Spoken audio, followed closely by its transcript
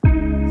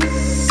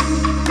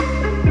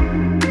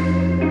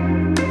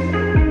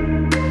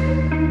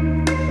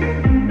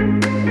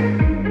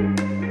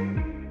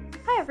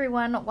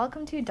everyone.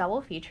 Welcome to Double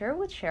Feature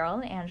with Cheryl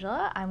and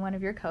Angela. I'm one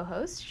of your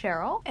co-hosts,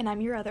 Cheryl. And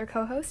I'm your other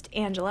co-host,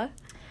 Angela.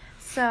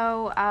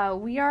 So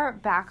we are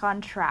back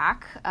on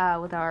track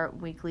with our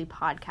weekly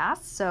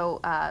podcast. So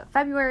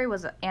February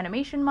was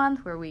animation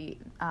month where we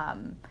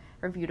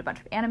reviewed a bunch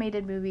of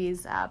animated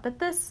movies. But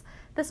this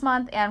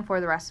month and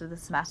for the rest of the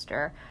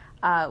semester,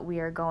 we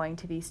are going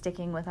to be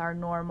sticking with our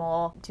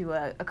normal, do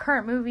a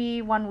current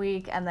movie one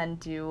week and then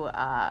do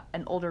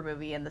an older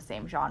movie in the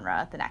same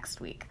genre the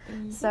next week.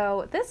 Mm-hmm.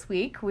 So this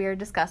week we are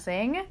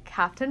discussing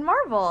Captain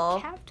Marvel.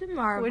 Captain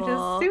Marvel. Which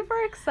is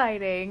super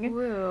exciting.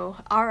 Woo.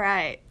 All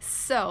right.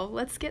 So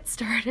let's get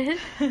started.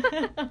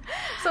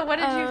 So what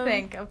did you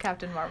think of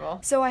Captain Marvel?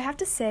 So I have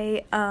to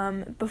say,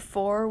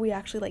 before we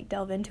actually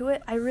delve into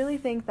it, I really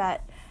think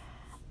that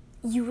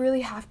you really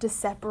have to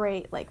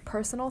separate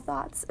personal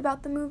thoughts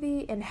about the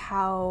movie and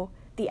how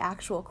the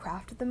actual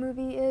craft of the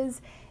movie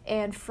is.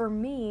 And for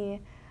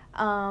me,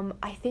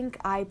 I think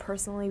I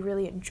personally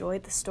really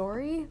enjoyed the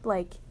story.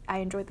 I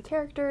enjoyed the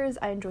characters,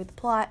 I enjoyed the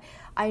plot,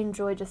 I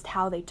enjoyed just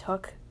how they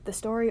took the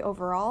story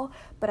overall.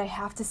 But I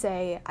have to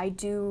say, I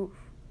do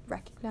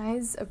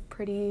recognize a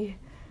pretty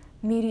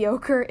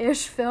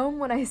mediocre-ish film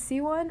when I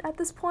see one at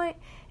this point.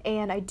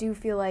 And I do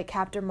feel like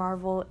Captain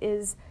Marvel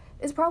is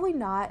probably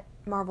not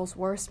Marvel's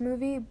worst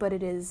movie, but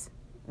it is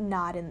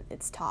not in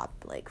its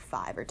top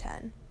 5 or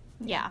 10.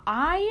 Yeah,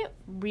 I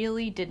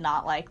really did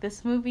not like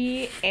this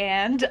movie,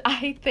 and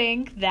I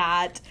think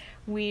that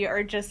we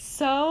are just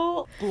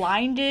so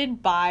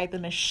blinded by the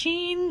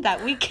machine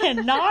that we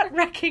cannot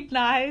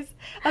recognize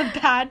a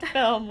bad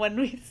film when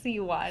we see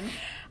one.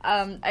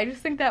 I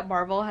just think that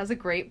Marvel has a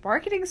great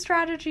marketing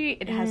strategy,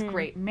 it has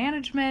great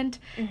management,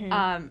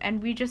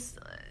 and we just...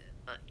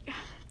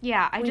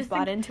 Yeah, I just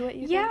bought into it.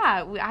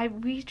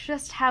 We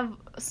just have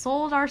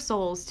sold our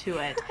souls to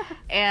it,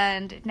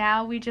 and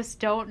now we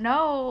just don't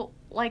know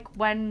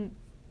when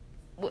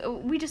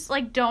we just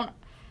don't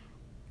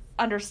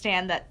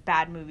understand that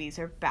bad movies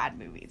are bad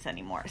movies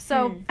anymore.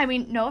 So I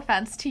mean, no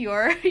offense to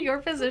your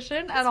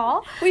position at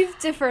all. We've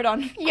differed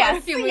on quite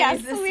a few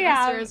movies this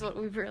semester, is what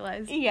we've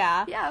realized.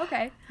 Yeah. Yeah.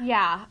 Okay.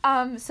 Yeah.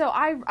 So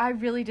I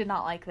really did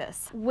not like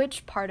this.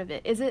 Which part of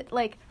it is it?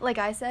 Like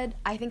I said,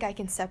 I think I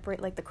can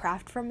separate the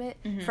craft from it,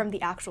 from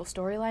the actual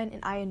storyline,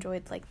 and I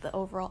enjoyed the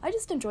overall. I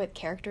just enjoyed the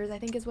characters, I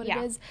think, is what it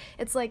is.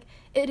 It's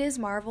it is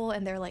Marvel,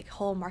 and their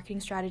whole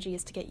marketing strategy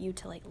is to get you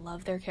to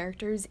love their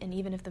characters, and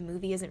even if the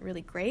movie isn't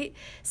really great,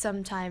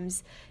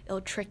 sometimes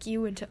it'll trick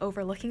you into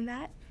overlooking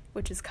that,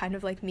 which is kind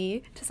of like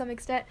me to some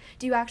extent.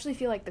 Do you actually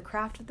feel the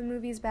craft of the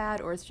movie is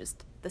bad, or is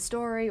just the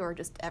story, or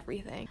just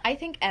everything? I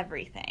think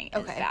everything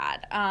is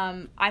bad.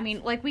 I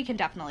mean, we can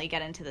definitely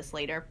get into this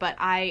later, but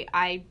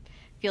I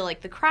feel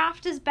the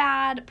craft is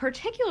bad,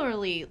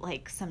 particularly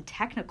some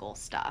technical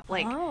stuff.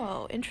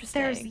 Oh,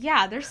 interesting.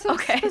 There's some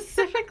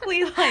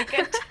specifically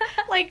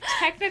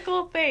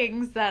technical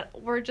things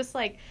that were just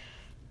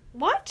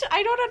what?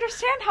 I don't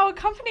understand how a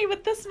company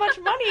with this much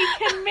money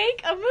can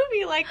make a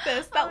movie like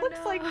this that looks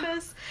like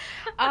this.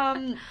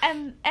 And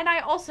I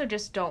also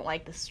just don't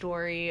like the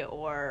story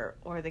or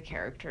the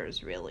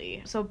characters,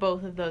 really. So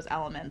both of those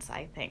elements,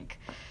 I think,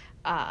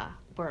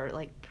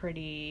 were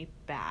pretty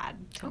bad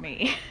to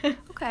me.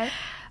 Okay.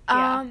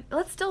 Yeah.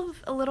 Let's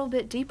delve a little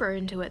bit deeper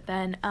into it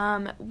then.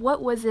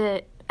 What was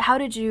it? How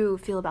did you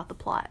feel about the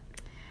plot?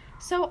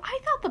 So I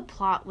thought the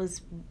plot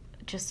was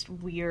just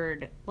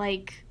weird.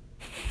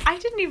 I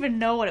didn't even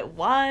know what it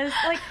was.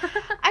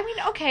 I mean,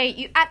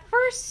 okay, at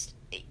first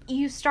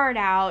you start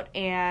out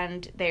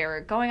and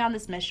they're going on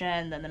this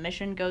mission, then the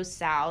mission goes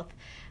south,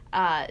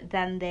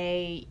 then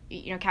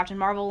Captain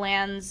Marvel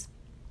lands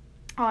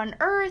on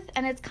Earth,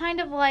 and it's kind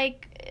of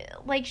like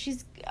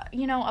she's,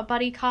 a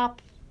buddy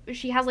cop.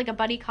 She has a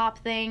buddy cop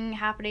thing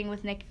happening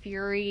with Nick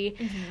Fury,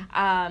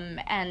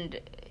 and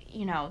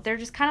they're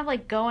just kind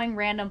of going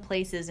random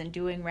places and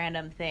doing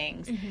random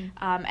things.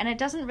 And it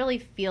doesn't really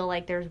feel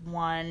like there's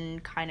one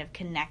kind of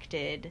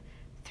connected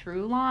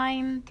through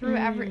line through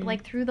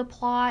through the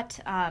plot.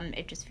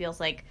 It just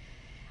feels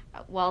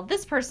well,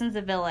 this person's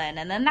the villain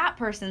and then that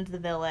person's the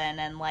villain,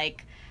 and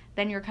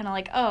then you're kind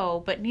of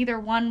oh, but neither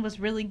one was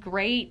really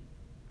great.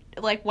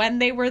 When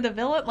they were the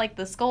villain,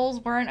 the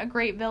Skrulls weren't a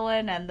great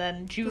villain, and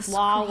then Jude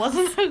Law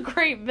wasn't a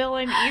great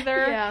villain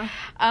either.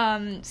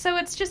 Yeah. So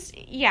it's just,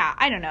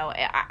 I don't know.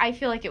 I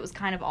feel it was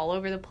kind of all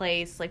over the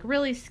place,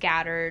 really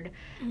scattered.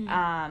 So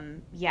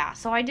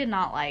I did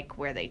not like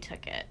where they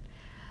took it.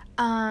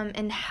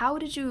 And how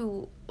did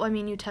you,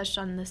 you touched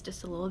on this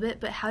just a little bit,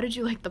 but how did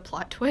you like the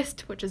plot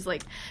twist, which is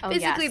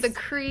basically the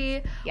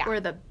Kree were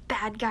the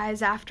bad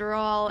guys after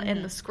all,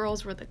 and the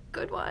Skrulls were the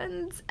good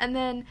ones, and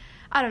then,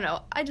 I don't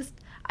know, I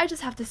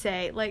just have to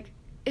say,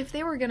 if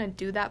they were gonna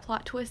do that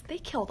plot twist, they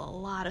killed a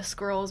lot of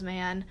Skrulls,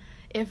 man.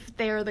 If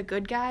they're the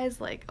good guys,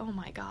 oh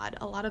my god,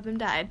 a lot of them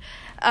died.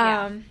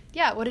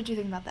 What did you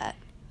think about that?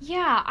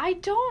 Yeah, I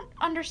don't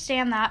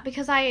understand that,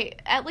 because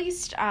at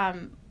least,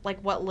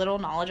 what little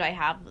knowledge I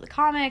have of the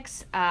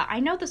comics, I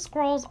know the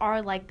Skrulls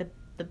are,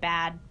 the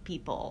bad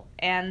people,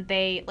 and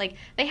they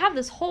have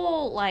this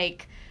whole,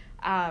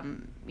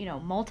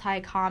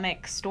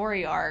 multi-comic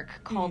story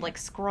arc called, like,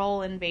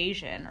 Skrull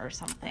Invasion or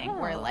something,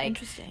 where,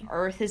 like,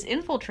 Earth is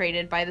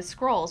infiltrated by the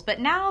Skrulls. But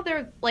now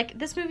they're, like,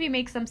 this movie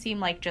makes them seem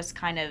like just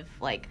kind of,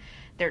 like,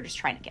 they're just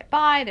trying to get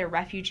by, they're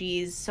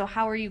refugees, so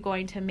how are you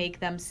going to make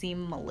them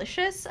seem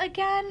malicious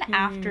again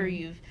after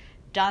you've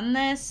done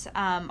this?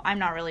 I'm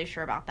not really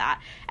sure about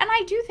that. And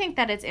I do think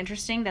that it's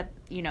interesting that,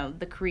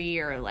 the Kree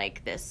are,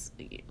 like, this,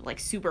 like,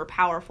 super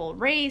powerful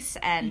race,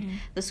 and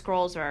the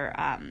Skrulls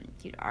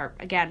are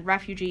again,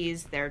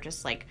 refugees. They're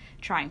just, like,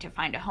 trying to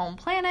find a home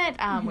planet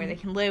where they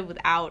can live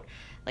without,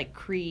 like,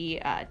 Kree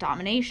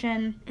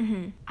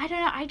domination. I don't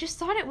know, I just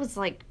thought it was,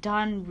 like,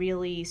 done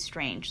really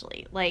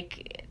strangely.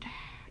 Like,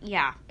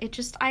 yeah, it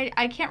just,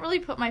 I can't really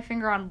put my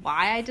finger on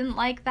why I didn't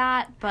like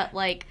that, but,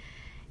 like,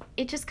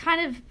 it just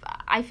kind of,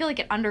 I feel like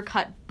it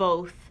undercut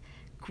both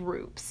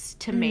groups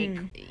to make,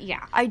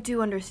 I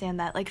do understand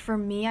that. Like, for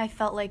me, I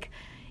felt like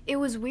it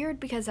was weird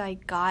because I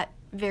got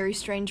very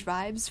strange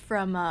vibes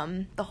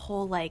from the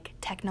whole, like,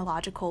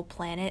 technological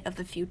planet of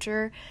the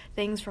future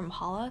things from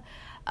Hala,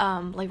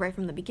 like, right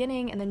from the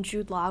beginning, and then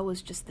Jude Law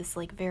was just this,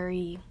 like,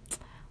 very...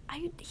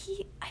 I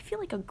feel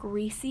like a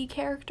greasy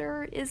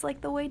character is,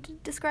 like, the way to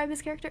describe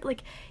his character.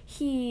 Like,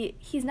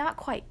 he's not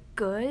quite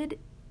good,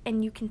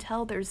 and you can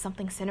tell there's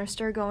something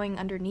sinister going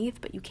underneath,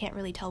 but you can't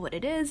really tell what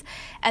it is.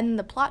 And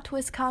the plot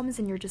twist comes,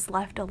 and you're just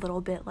left a little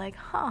bit like,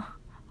 huh,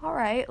 all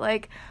right,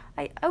 like,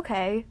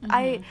 okay.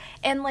 I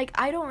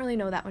don't really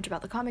know that much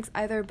about the comics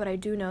either, but I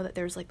do know that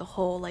there's, like, the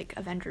whole, like,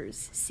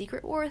 Avengers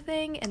Secret War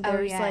thing, and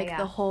there's,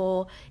 the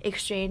whole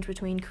exchange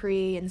between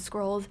Kree and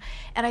Skrulls,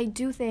 and I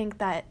do think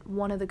that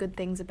one of the good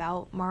things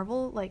about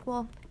Marvel, like,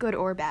 well, good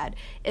or bad,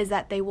 is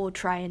that they will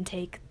try and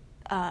take,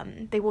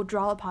 they will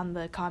draw upon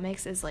the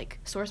comics as, like,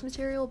 source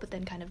material, but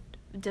then kind of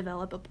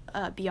develop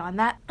beyond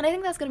that, and I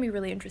think that's going to be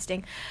really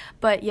interesting.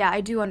 But yeah,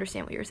 I do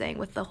understand what you're saying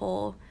with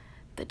the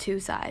two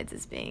sides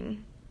as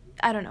being,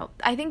 I don't know,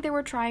 I think they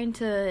were trying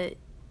to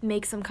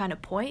make some kind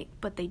of point,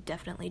 but they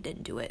definitely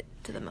didn't do it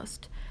to the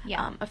most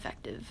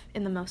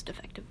in the most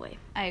effective way.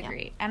 I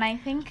agree. And I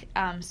think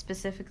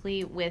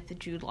specifically with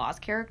Jude Law's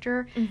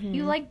character,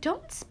 you, like,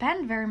 don't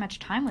spend very much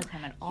time with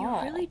him at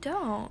all. You really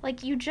don't.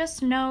 Like, you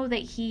just know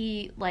that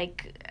he,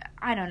 like,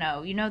 I don't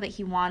know, you know that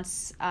he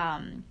wants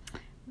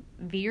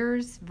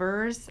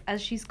Vers,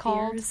 as she's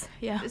called. Vers,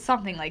 yeah.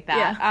 Something like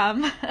that.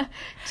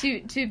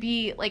 Yeah. To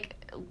be, like,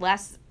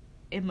 less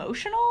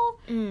emotional,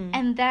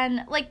 and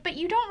then, like, but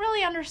you don't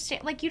really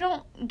understand, like, you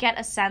don't get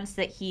a sense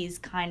that he's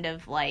kind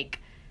of, like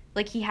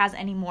he has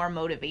any more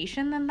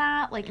motivation than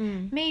that. Like,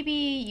 maybe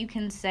you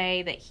can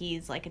say that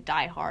he's, like, a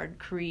diehard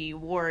Kree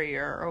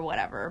warrior or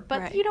whatever,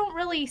 but you don't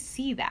really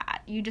see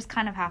that. You just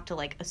kind of have to,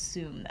 like,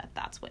 assume that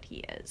that's what he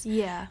is.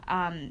 Yeah.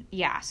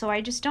 So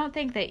I just don't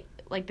think that,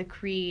 like, the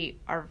Kree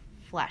are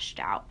fleshed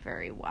out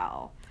very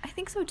well. I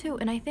think so, too,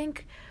 and I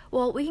think,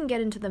 well, we can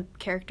get into the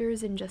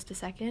characters in just a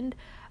second,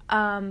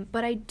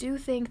 but I do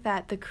think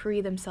that the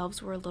Kree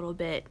themselves were a little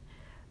bit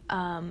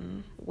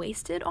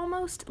wasted,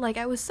 almost. Like,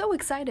 I was so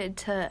excited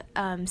to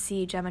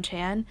see Gemma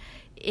Chan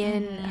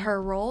in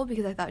her role,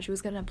 because I thought she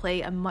was going to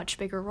play a much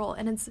bigger role,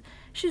 and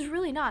she's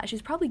really not.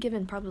 She's probably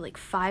given like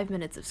 5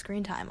 minutes of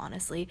screen time,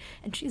 honestly,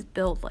 and she's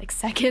billed, like,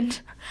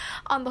 second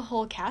on the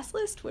whole cast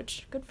list,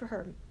 which, good for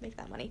her, make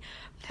that money.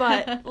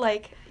 But,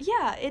 like,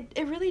 yeah,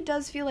 it really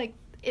does feel like,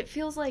 it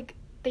feels like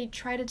they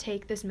try to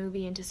take this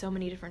movie into so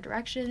many different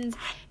directions,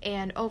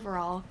 and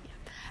overall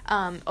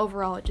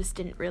it just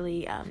didn't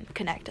really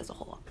connect as a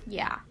whole.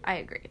 Yeah, I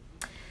agree.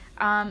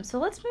 So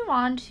let's move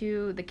on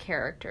to the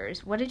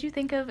characters. What did you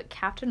think of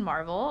Captain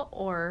Marvel,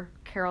 or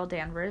Carol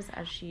Danvers,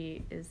 as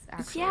she is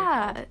actually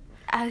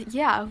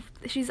called?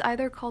 She's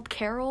either called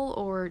Carol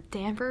or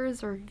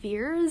Danvers or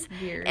Vers,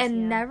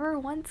 and never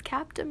once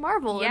Captain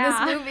Marvel in this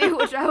movie,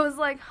 which I was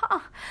like, huh.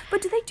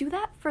 But do they do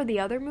that for the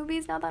other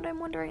movies, now that I'm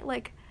wondering?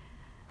 Like,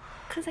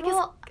 because I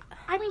guess...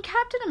 I mean,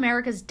 Captain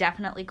America's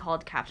definitely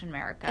called Captain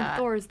America. And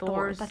Thor's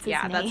Thor. That's his name.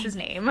 Yeah, that's his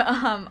name.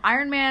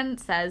 Iron Man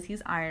says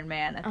he's Iron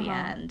Man at the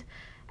end.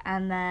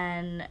 And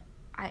then,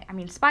 I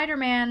mean,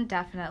 Spider-Man,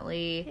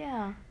 definitely.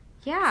 Yeah.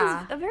 Yeah.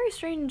 This is a very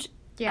strange...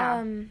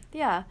 Yeah.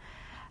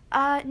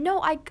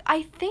 No,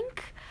 I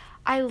think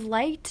I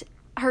liked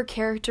her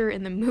character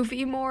in the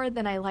movie more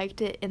than I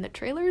liked it in the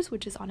trailers,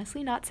 which is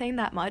honestly not saying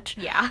that much.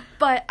 Yeah.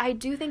 But I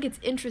do think it's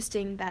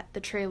interesting that the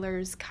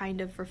trailers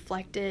kind of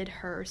reflected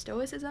her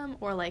stoicism,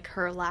 or, like,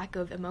 her lack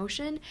of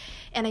emotion,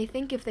 and I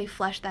think if they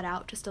fleshed that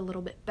out just a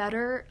little bit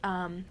better,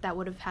 that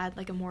would have had,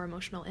 like, a more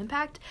emotional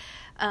impact.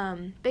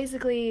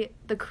 Basically,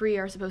 the Kree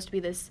are supposed to be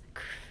this...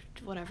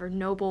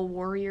 noble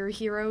warrior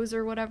heroes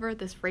or whatever,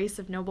 this race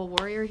of noble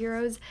warrior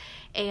heroes,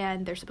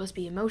 and they're supposed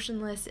to be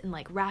emotionless and,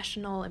 like,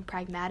 rational and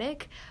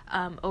pragmatic,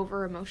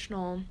 over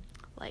emotional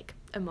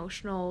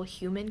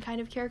human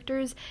kind of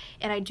characters,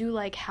 and I do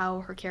like how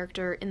her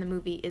character in the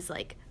movie is,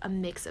 like, a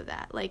mix of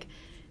that. Like,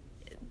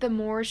 the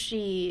more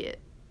she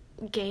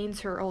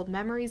gains her old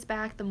memories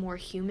back, the more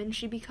human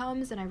she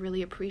becomes, and I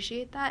really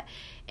appreciate that,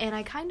 and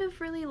I kind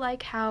of really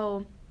like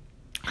how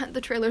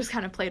The trailers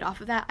kind of played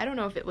off of that. I don't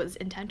know if it was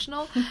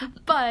intentional,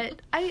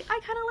 but I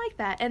kind of like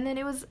that. And then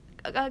it was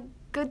a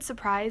good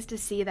surprise to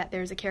see that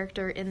there's a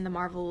character in the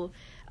Marvel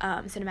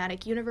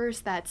cinematic universe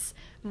that's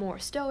more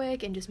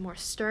stoic and just more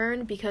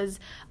stern, because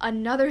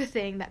another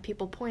thing that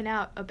people point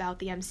out about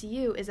the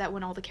MCU is that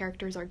when all the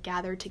characters are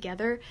gathered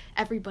together,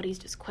 everybody's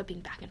just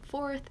quipping back and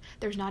forth.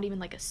 There's not even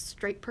like a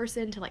straight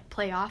person to like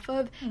play off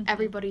of. Mm-hmm.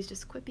 Everybody's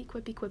just quippy.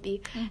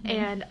 Mm-hmm.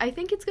 And I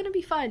think it's going to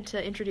be fun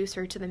to introduce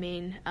her to the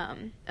main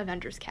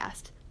Avengers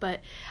cast. But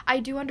I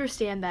do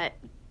understand that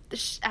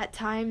at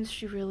times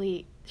she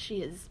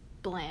is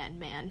bland,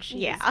 man.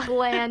 She's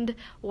bland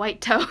white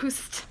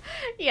toast.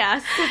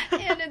 Yes.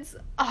 And it's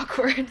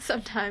awkward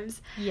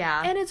sometimes.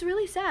 Yeah. And it's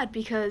really sad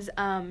because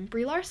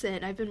Brie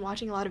Larson, I've been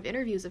watching a lot of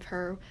interviews of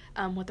her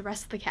with the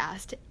rest of the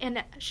cast,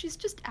 and she's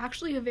just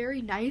actually a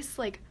very nice,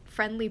 like,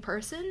 friendly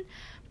person,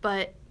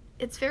 but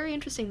it's very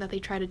interesting that they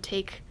try to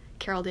take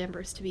Carol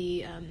Danvers to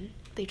be,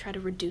 they try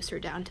to reduce her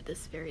down to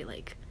this very,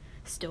 like,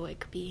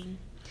 stoic being.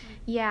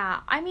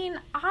 Yeah, I mean,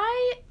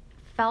 I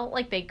felt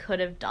like they could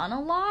have done a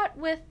lot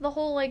with the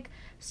whole, like,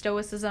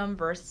 stoicism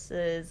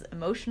versus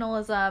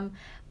emotionalism,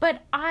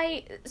 but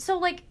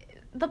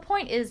the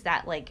point is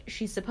that, like,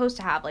 she's supposed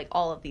to have, like,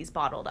 all of these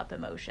bottled up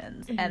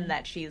emotions, mm-hmm. and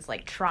that she's,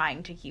 like,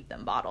 trying to keep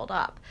them bottled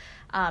up,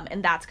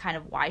 and that's kind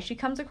of why she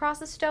comes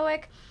across as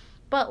stoic,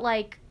 but,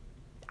 like,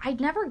 I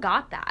never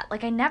got that.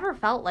 Like, I never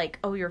felt like,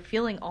 oh, you're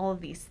feeling all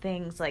of these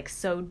things, like,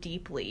 so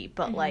deeply,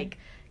 but, mm-hmm. like,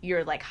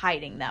 you're, like,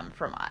 hiding them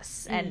from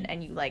us, mm-hmm.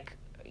 and you, like,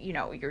 you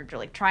know, you're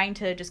like trying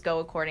to just go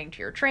according to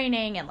your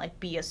training and like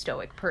be a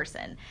stoic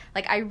person.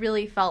 Like, I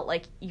really felt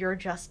like you're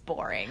just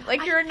boring.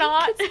 Like, you're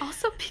not. It's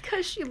also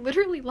because she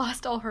literally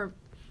lost all her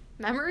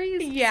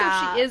memories.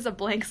 Yeah. So she is a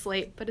blank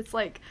slate, but it's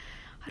like,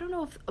 I don't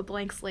know if a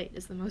blank slate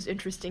is the most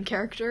interesting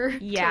character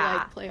to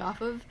like play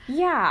off of.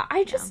 Yeah,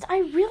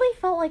 I really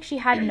felt like she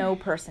had no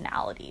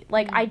personality.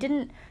 Like, I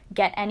didn't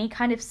get any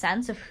kind of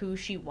sense of who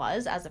she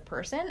was as a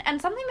person. And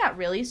something that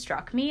really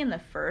struck me in the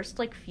first,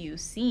 like, few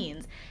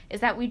scenes is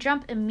that we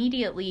jump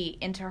immediately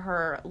into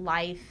her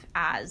life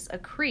as a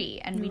Kree,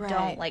 and we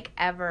don't, like,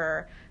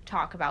 ever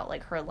talk about,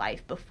 like, her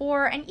life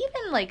before. And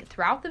even, like,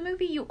 throughout the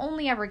movie, you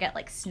only ever get,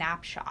 like,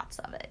 snapshots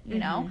of it, you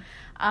know?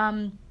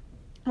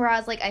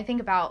 Whereas, like, I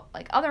think about,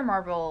 like, other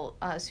Marvel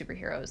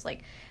superheroes,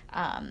 like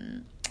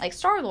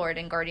Star-Lord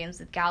in Guardians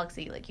of the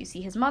Galaxy, like, you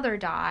see his mother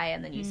die,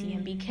 and then you see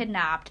him be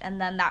kidnapped, and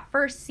then that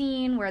first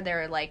scene where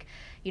they're, like,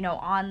 you know,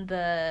 on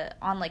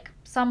like,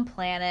 some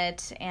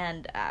planet,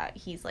 and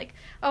he's like,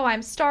 oh,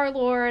 I'm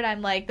Star-Lord,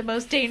 I'm, like, the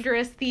most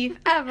dangerous thief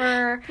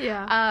ever.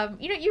 Yeah.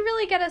 You know, you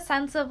really get a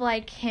sense of,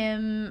 like,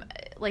 him,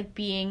 like,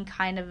 being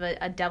kind of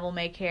a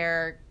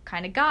devil-may-care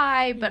kind of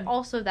guy, but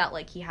also that,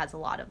 like, he has a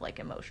lot of, like,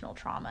 emotional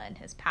trauma in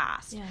his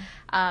past.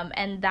 Yeah.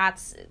 And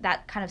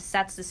that kind of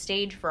sets the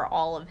stage for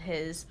all of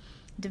his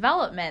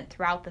development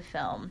throughout the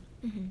film.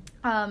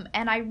 Mm-hmm.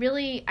 And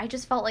I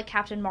just felt like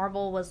Captain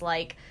Marvel was,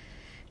 like,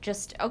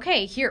 just,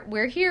 okay,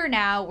 we're here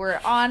now, we're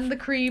on the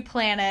Kree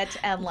planet,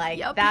 and,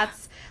 like,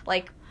 that's,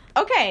 like,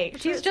 okay,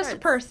 she's just a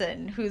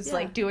person who's,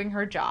 like, doing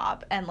her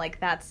job, and, like,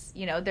 that's,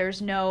 you know,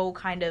 there's no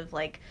kind of,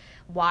 like,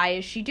 why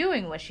is she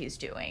doing what she's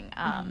doing?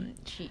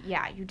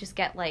 You just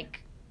get,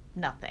 like,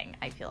 nothing,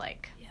 I feel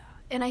like. Yeah.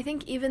 And I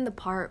think even the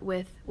part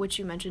with which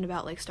you mentioned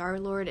about, like,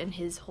 Star-Lord and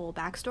his whole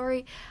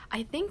backstory,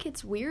 I think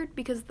it's weird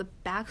because the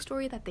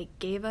backstory that they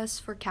gave us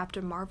for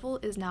Captain Marvel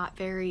is not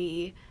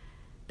very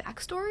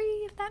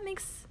backstory, if that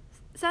makes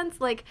sense.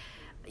 Like,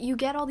 you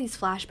get all these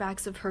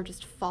flashbacks of her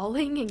just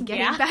falling and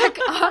getting back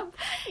up.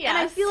 Yes. And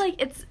I feel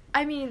like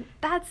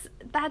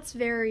that's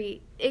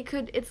very,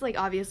 it's like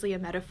obviously a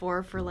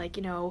metaphor for, like,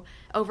 you know,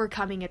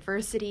 overcoming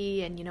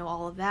adversity and, you know,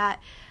 all of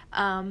that.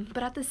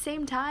 But at the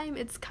same time,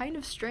 it's kind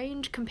of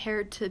strange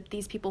compared to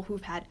these people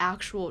who've had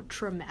actual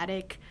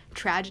traumatic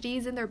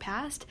tragedies in their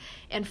past.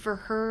 And for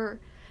her,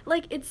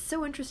 like, it's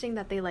so interesting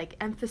that they, like,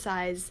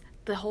 emphasize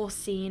the whole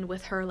scene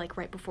with her, like,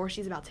 right before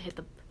she's about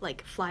to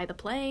fly the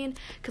plane,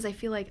 because I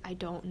feel like I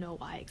don't know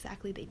why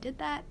exactly they did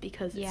that,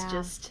 because it's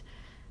just,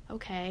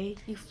 okay,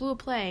 you flew a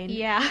plane.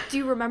 Yeah. Do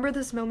you remember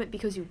this moment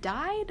because you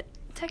died,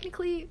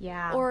 technically?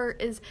 Yeah. Or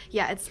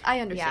I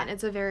understand. Yeah.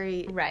 It's a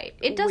very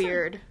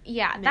weird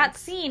mix. That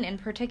scene in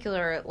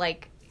particular,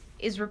 like,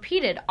 is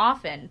repeated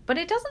often, but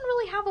it doesn't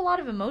really have a lot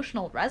of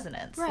emotional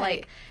resonance. Right.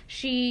 Like,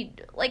 she,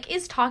 like,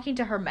 is talking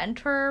to her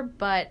mentor,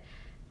 but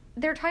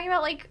they're talking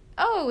about, like,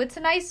 oh, it's a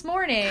nice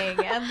morning,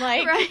 and,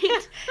 like,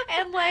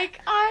 and,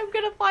 like, I'm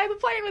gonna fly the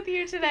plane with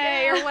you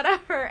today, or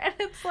whatever, and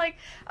it's like,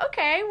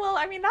 okay, well,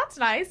 I mean, that's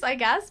nice, I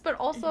guess, but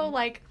also,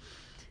 like,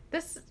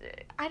 this,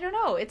 I don't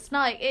know, it's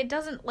not, it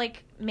doesn't,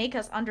 like, make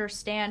us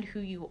understand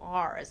who you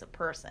are as a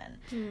person,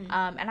 and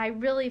I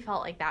really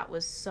felt like that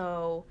was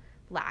so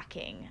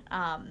lacking.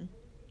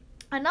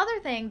 Another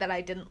thing that I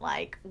didn't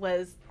like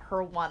was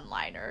her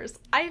one-liners.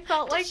 I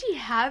felt like... Did she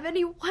have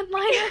any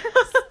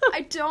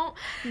one-liners?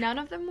 None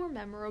of them were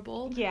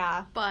memorable.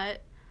 Yeah.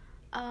 But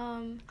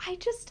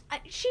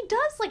She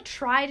does, like,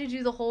 try to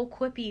do the whole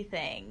quippy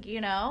thing,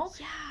 you know?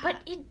 Yeah. But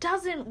it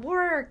doesn't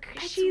work.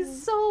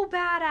 She's so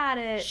bad at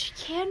it. She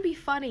can be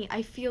funny,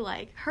 I feel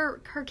like. Her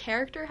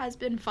character has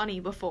been funny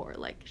before.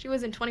 Like, she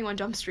was in 21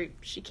 Jump Street.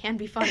 She can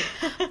be funny.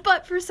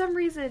 But for some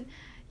reason,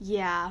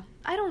 yeah,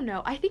 I don't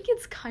know. I think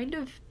it's kind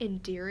of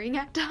endearing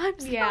at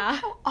times. Yeah.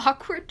 How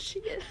awkward she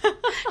is.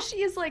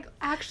 She is, like,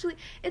 actually,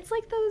 it's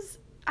like those,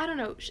 I don't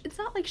know, it's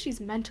not like she's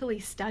mentally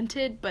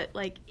stunted, but,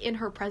 like, in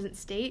her present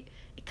state,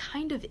 it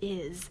kind of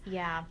is.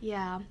 Yeah.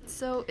 Yeah,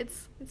 so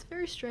it's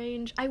very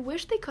strange. I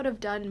wish they could have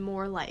done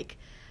more, like,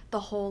 the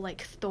whole,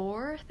 like,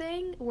 Thor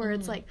thing, where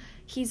it's, like,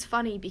 he's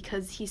funny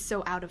because he's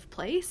so out of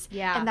place.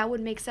 Yeah. And that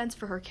would make sense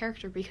for her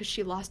character because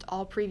she lost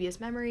all previous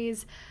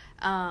memories.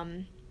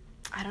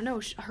 I don't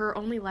know, her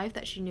only life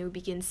that she knew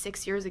begins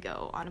 6 years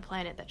ago on a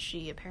planet that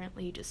she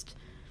apparently just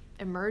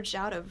emerged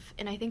out of,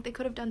 and I think they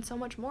could have done so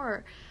much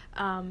more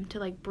to,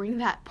 like, bring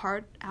that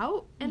part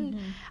out. And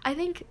I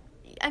think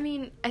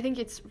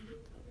it's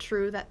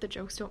true that the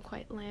jokes don't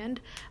quite land,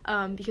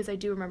 because I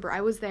do remember I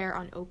was there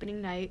on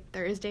opening night,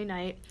 Thursday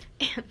night,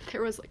 and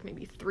there was, like,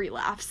 maybe 3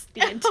 laughs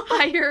the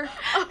entire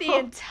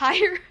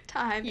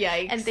time.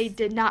 Yikes. And they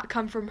did not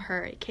come from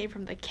her. It came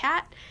from the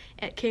cat,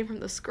 and it came from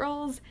the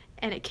Skrulls,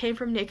 and it came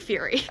from Nick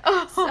Fury.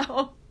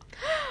 So,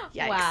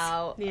 yikes.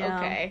 Wow. Yeah.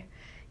 Okay.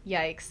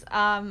 Yikes.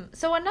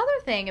 So another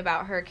thing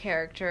about her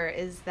character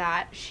is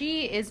that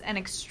she is an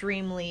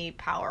extremely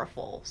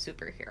powerful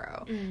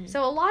superhero.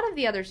 So a lot of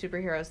the other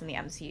superheroes in the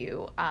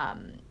MCU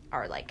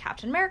are like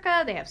Captain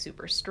America, they have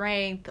super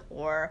strength,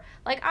 or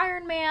like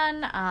Iron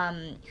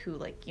Man, who,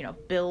 like, you know,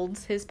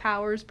 builds his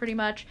powers pretty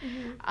much.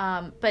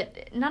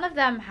 But none of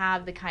them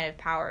have the kind of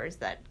powers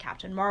that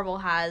Captain Marvel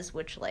has,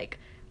 which, like,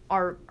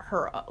 are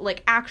her,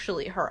 like,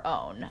 actually her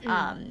own.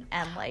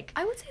 And, like,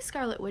 I would say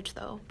Scarlet Witch,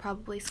 though,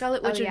 probably.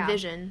 Scarlet Witch and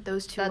Vision,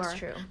 those two That's are.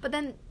 true. But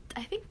then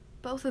I think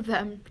both of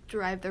them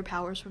derive their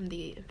powers from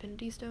the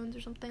Infinity Stones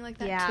or something like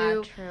that, Yeah,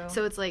 too. true.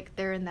 So it's like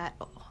they're in that,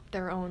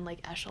 their own, like,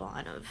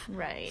 echelon of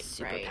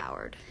super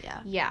powered.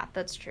 Yeah. Yeah,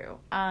 that's true.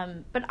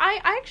 But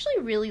I actually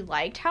really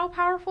liked how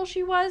powerful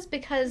she was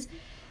because,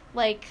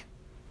 like,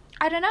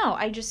 I don't know,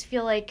 I just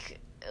feel like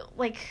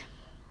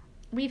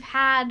we've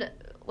had,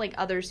 like,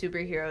 other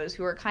superheroes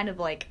who are kind of,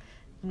 like,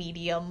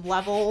 medium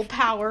level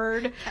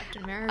powered.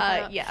 Captain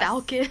America, yes.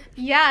 Falcon.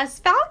 Yes,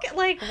 Falcon,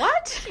 like,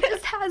 what? He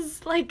just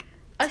has, like,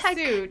 a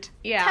suit.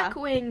 Yeah. Tech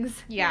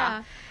wings.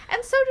 Yeah.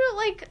 And so do,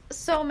 like,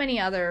 so many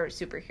other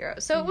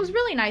superheroes. So it was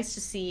really nice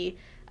to see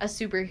a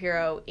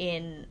superhero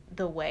in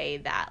the way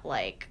that,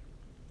 like,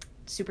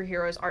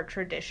 superheroes are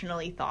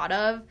traditionally thought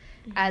of,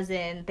 as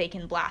in they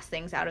can blast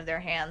things out of their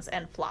hands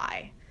and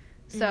fly.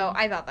 So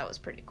I thought that was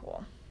pretty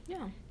cool.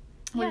 Yeah.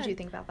 What did you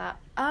think about that?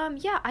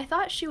 Yeah, I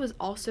thought she was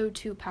also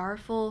too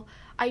powerful.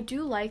 I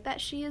do like that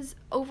she is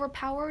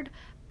overpowered,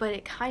 but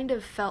it kind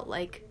of felt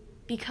like,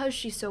 because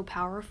she's so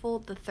powerful,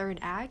 the third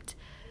act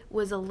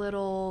was a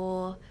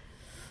little,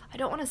 I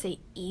don't want to say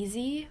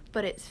easy,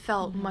 but it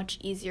felt much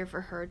easier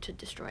for her to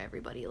destroy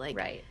everybody. Like,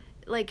 Right.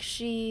 Like,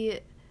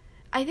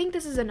 I think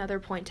this is another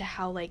point to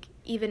how, like,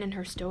 even in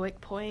her stoic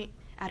point,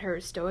 at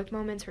her stoic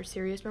moments, her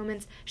serious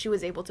moments, she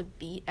was able to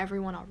beat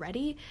everyone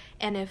already.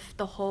 And if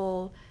the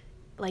whole,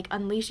 like,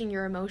 unleashing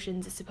your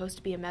emotions is supposed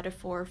to be a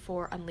metaphor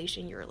for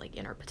unleashing your, like,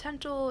 inner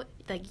potential,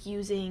 like,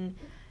 using,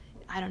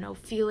 I don't know,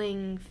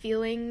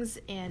 feelings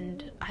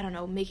and, I don't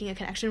know, making a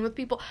connection with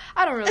people.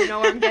 I don't really know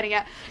what I'm getting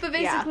at. But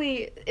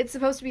basically, it's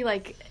supposed to be,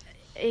 like,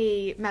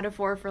 a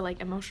metaphor for,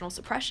 like, emotional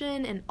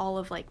suppression and all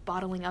of, like,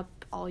 bottling up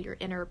all your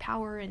inner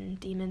power and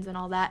demons and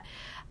all that.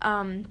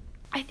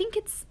 I think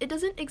it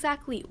doesn't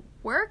exactly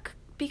work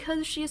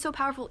because she is so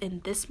powerful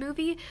in this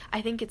movie.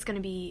 I think it's going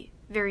to be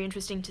very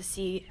interesting to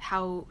see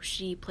how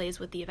she plays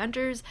with the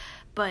Avengers,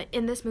 but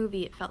in this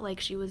movie it felt like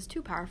she was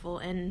too powerful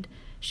and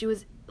she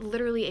was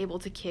literally able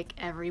to kick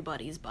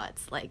everybody's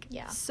butts, like,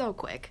 so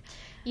quick.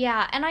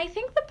 Yeah, and I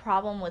think the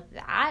problem with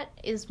that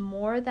is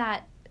more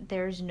that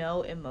there's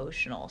no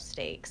emotional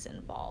stakes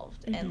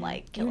involved in,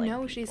 like, killing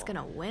people. She's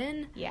gonna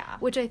win. Yeah.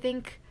 Which I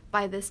think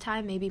by this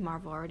time maybe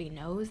Marvel already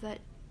knows that,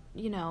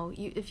 you know,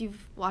 if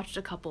you've watched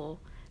a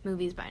couple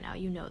movies by now,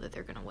 you know that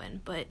they're gonna win.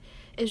 But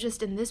it's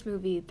just in this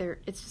movie,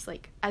 it's just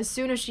like as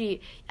soon as she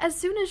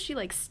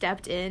like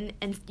stepped in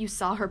and you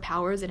saw her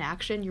powers in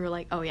action, you were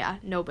like, oh yeah,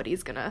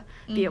 nobody's gonna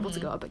be able to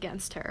go up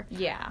against her.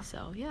 Yeah.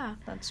 So yeah,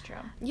 that's true.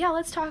 Yeah,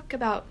 let's talk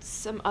about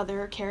some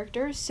other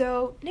characters.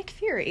 So Nick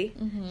Fury,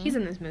 he's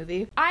in this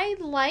movie. I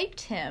liked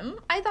him.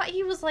 I thought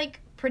he was,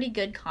 like, pretty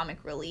good comic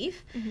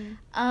relief.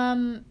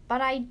 But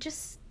I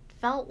just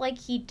felt like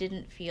he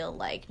didn't feel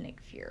like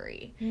Nick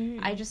Fury.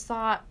 I just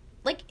thought,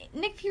 like,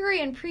 Nick Fury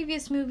in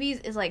previous movies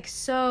is, like,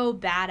 so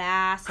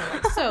badass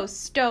and, like, so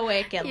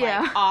stoic and,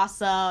 like,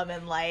 awesome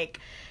and, like,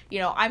 you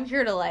know, I'm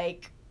here to,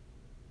 like,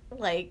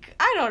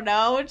 I don't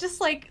know,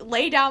 just, like,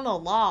 lay down the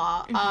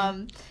law.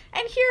 And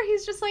here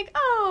he's just like,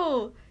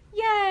 oh,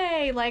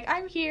 yay, like,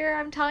 I'm here,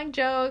 I'm telling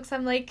jokes,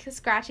 I'm, like,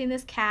 scratching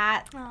this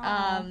cat.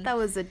 That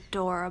was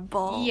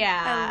adorable.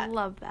 Yeah. I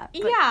love that.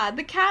 Yeah,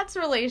 the cat's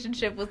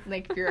relationship with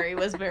Nick Fury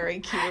was very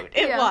cute.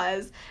 It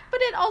was.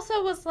 But it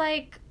also was,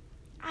 like,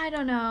 I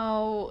don't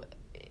know,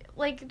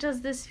 like,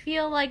 does this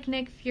feel like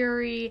Nick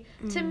Fury?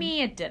 To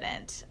me, it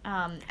didn't.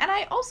 And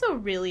I also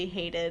really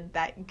hated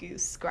that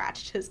Goose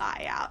scratched his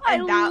eye out.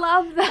 And I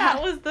love that.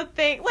 That was the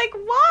thing. Like,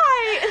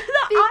 why?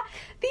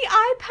 The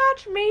eye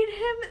patch made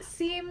him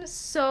seem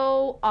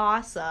so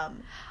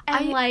awesome.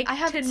 And, I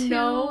have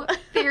two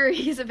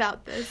theories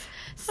about this.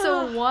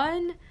 So,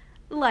 one,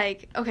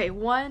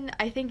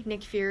 I think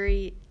Nick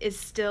Fury is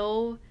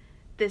still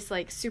this,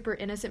 like, super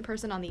innocent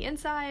person on the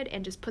inside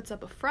and just puts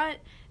up a front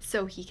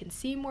so he can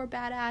seem more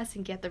badass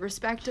and get the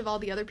respect of all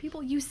the other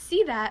people. You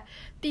see that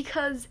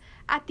because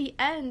at the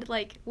end,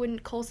 like, when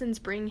Coulson's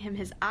bringing him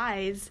his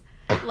eyes,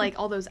 like,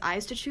 all those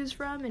eyes to choose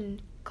from,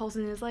 and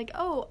Coulson is like,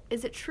 oh,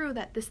 is it true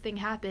that this thing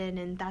happened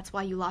and that's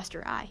why you lost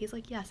your eye? He's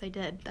like, yes, I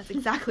did. That's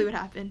exactly what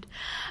happened.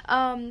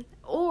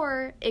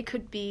 Or it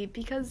could be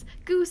because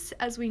Goose,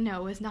 as we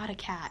know, is not a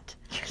cat.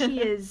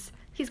 He's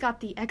got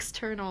the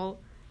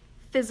external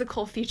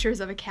physical features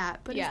of a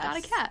cat, but he's not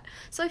a cat.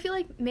 So I feel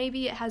like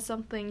maybe it has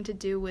something to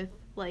do with,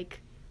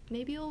 like,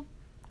 maybe he'll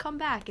come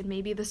back and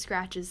maybe the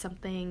scratch is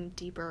something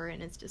deeper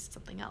and it's just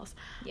something else.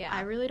 Yeah.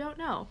 I really don't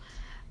know.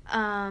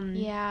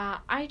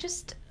 I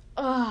just,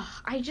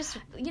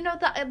 you know,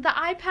 the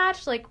eye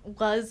patch, like,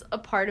 was a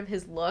part of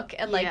his look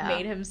and, like,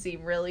 made him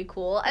seem really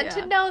cool. And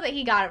to know that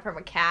he got it from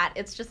a cat,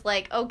 it's just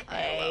like,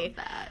 okay. I love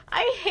that.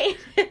 I hate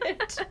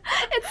it.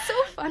 It's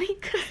so funny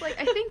because, like,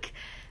 I think...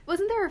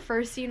 Wasn't there a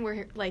first scene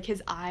where, like,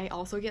 his eye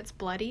also gets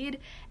bloodied?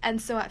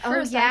 And so at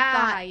first I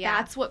thought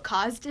that's what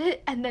caused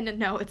it, and then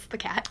no, it's the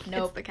cat.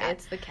 Nope, it's the cat.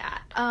 It's the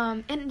cat.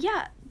 And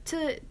yeah,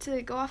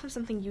 to go off of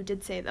something you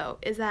did say, though,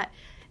 is that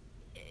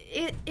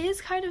it is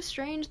kind of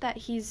strange that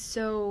he's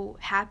so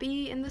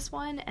happy in this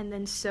one and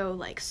then so,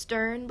 like,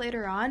 stern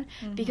later on,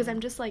 because I'm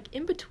just, like,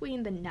 in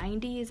between the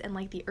 90s and,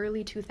 like, the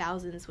early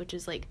 2000s, which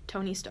is, like,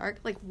 Tony Stark,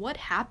 like, what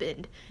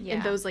happened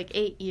in those, like,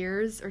 8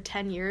 years or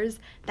 10 years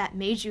that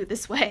made you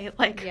this way?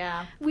 Like,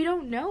 we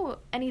don't know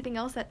anything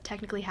else that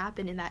technically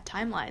happened in that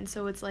timeline,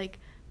 so it's, like,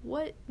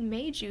 what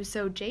made you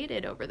so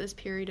jaded over this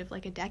period of,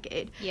 like, a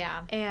decade?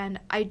 Yeah.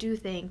 And I do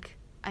think...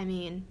 I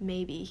mean,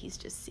 maybe he's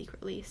just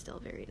secretly still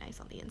very nice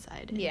on the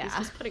inside. And he's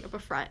just putting up a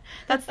front.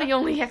 That's the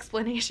only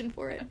explanation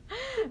for it.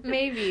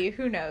 Maybe.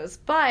 Who knows?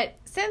 But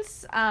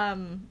since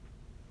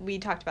we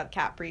talked about the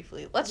cat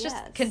briefly, let's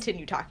just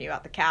continue talking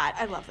about the cat.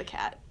 I love the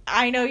cat.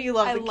 I know you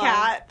love the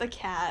cat. The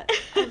cat.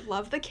 I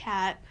love the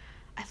cat.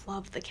 I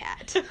love the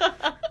cat.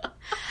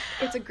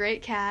 It's a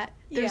great cat.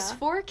 There's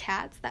 4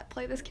 cats that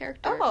play this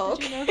character. Oh,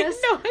 Did you know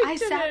this? No, I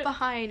didn't. Sat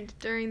behind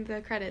during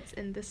the credits,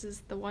 and this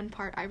is the one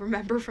part I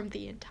remember from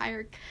the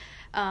entire...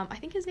 I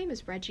think his name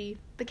is Reggie,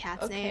 the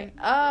cat's name.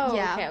 Oh,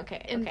 yeah,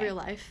 okay. In real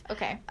life.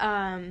 Okay.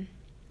 No,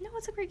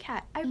 it's a great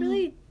cat. I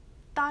really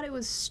thought it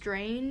was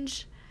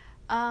strange.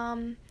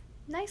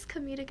 Nice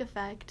comedic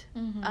effect.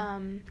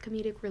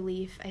 Comedic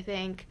relief, I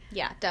think.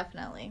 Yeah,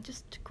 definitely.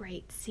 Just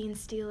great scene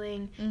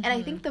stealing. And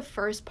I think the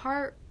first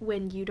part,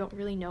 when you don't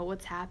really know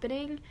what's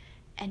happening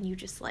and you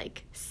just,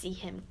 like, see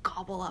him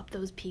gobble up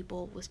those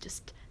people, was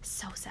just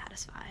so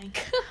satisfying.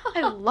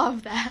 I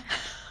love that.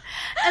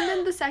 And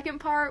then the second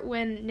part,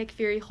 when Nick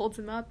Fury holds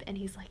him up and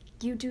he's like,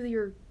 you do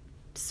your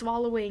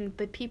swallowing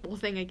the people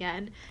thing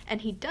again,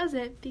 and he does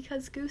it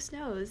because Goose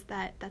knows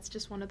that that's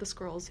just one of the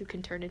Skrulls who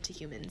can turn into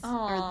humans.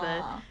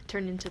 Aww. Or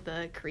turn into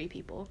the Kree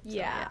people. So,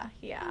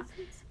 yeah.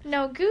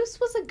 No, Goose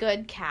was a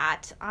good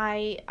cat.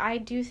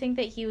 I do think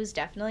that he was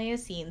definitely a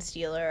scene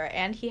stealer,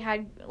 and he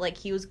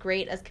was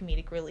great as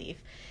comedic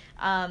relief.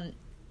 But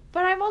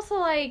I'm also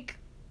like,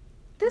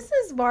 this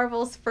is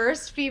Marvel's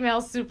first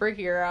female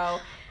superhero.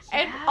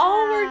 And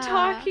all we're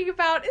talking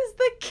about is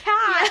the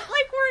cat.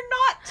 Like, we're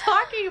not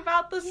talking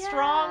about the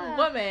strong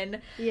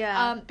woman.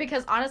 Yeah.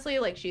 Because honestly,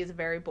 like, she's a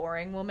very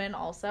boring woman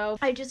also.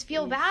 I just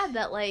feel bad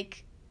that,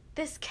 like,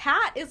 this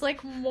cat is,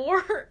 like,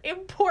 more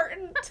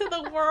important to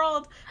the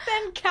world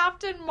than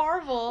Captain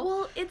Marvel.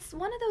 Well, it's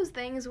one of those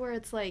things where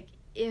it's, like,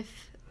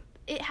 if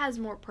it has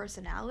more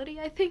personality,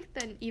 I think,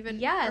 than even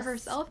her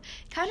herself.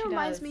 It kind of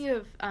reminds me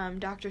of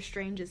Doctor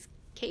Strange's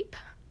cape.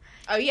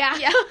 Oh, yeah.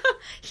 Yeah.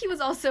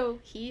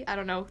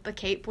 The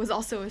cape was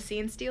also a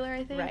scene stealer,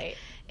 I think. Right.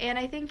 And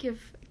I think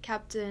if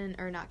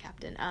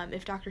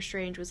if Doctor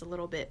Strange was a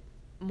little bit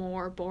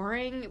more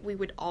boring, we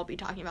would all be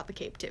talking about the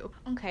cape, too.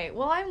 Okay,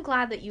 well, I'm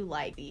glad that you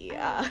like the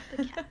cat.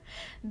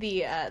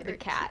 the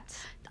cat.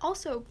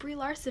 Also, Brie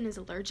Larson is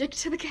allergic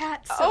to the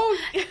cat. So,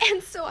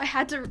 and so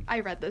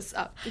I read this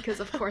up because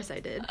of course I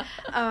did.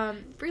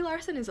 Brie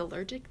Larson is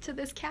allergic to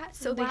this cat,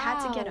 so they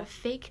had to get a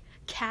fake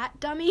cat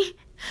dummy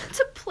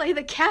to play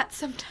the cat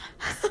sometimes.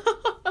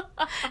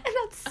 And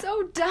that's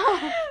so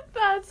dumb.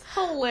 That's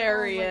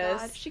hilarious. Oh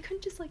my God. She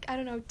couldn't just, like, I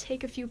don't know,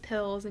 take a few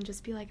pills and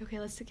just be like, okay,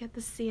 let's get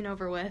this scene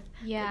over with.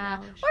 Yeah.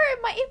 No, or it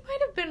might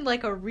have been,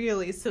 like, a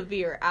really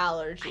severe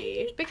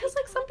allergy. Because,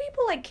 like, some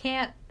people, like,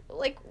 can't,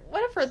 like,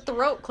 what if her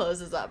throat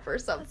closes up or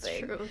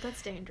something? That's true.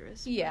 That's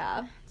dangerous.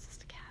 Yeah. It's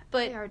just a cat.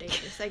 But they are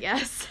dangerous, I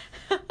guess.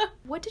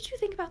 What did you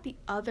think about the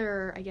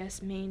other, I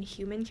guess, main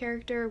human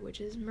character,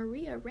 which is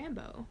Maria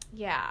Rambeau?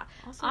 Yeah.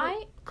 Also,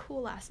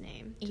 cool last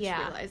name. Just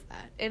realized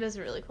that. It is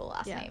a really cool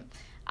last name.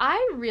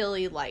 I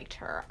really liked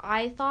her.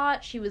 I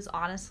thought she was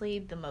honestly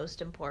the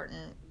most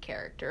important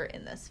character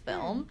in this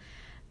film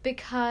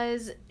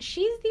because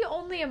she's the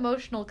only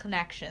emotional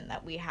connection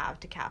that we have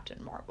to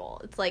Captain Marvel.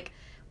 It's like,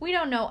 we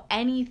don't know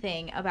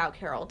anything about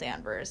Carol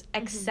Danvers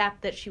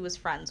except that she was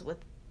friends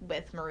with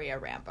Maria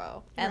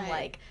Rambeau. And,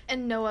 like...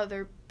 And no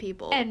other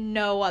people. Like,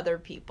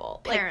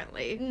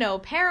 Apparently. no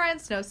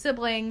parents, no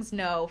siblings,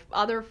 no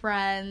other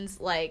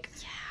friends. Like,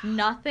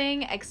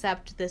 nothing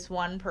except this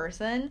one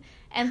person.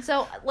 And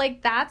so,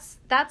 like, that's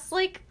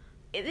like...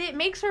 It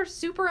makes her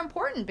super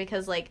important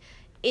because, like,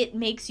 it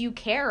makes you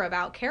care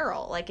about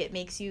Carol. Like, it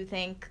makes you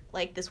think,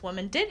 like, this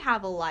woman did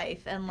have a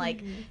life and,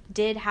 like,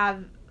 did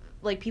have...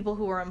 like, people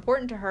who were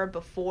important to her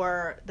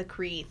before the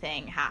Kree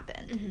thing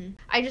happened.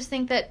 I just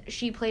think that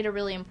she played a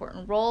really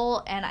important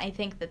role, and I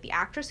think that the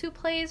actress who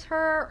plays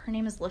her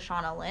name is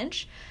Lashana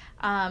Lynch.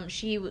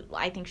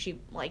 I think she,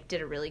 like,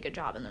 did a really good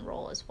job in the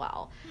role as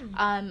well.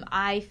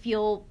 I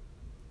feel...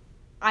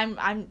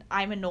 I'm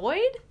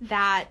annoyed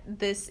that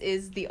this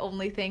is the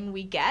only thing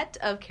we get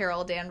of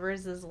Carol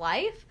Danvers'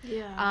 life.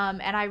 Yeah.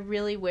 And I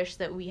really wish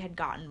that we had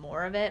gotten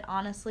more of it,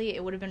 honestly.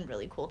 It would have been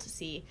really cool to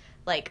see,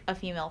 like, a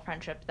female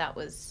friendship that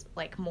was,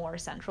 like, more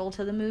central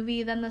to the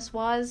movie than this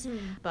was.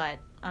 But,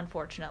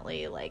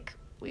 unfortunately, like,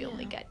 we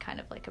only get kind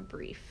of, like, a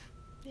brief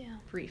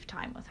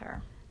time with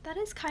her. That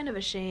is kind of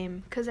a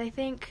shame, because I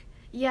think,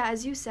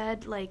 as you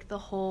said, like, the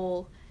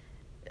whole...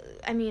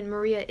 I mean,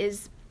 Maria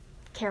is...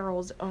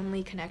 Carol's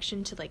only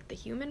connection to, like, the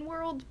human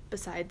world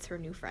besides her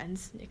new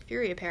friends, Nick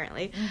Fury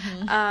apparently.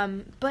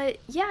 But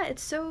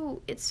it's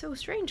so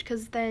strange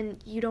because then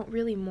you don't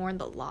really mourn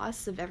the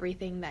loss of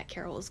everything that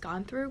Carol has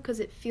gone through, because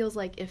it feels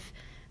like if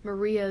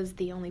Maria's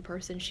the only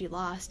person she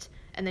lost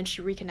and then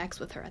she reconnects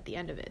with her at the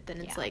end of it,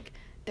 then it's like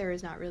there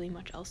is not really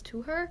much else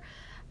to her.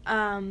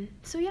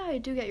 So I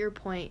do get your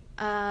point.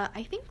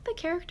 I think the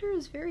character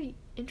is very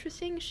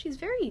interesting. She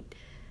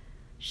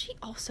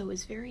also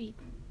is very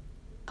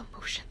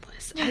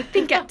emotionless, I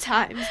think, at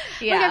times.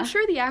 Like, I'm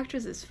sure the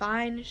actress is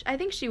fine. I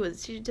think she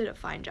did a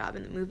fine job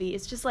in the movie.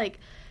 It's just, like,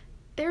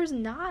 there's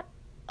not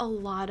a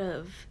lot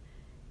of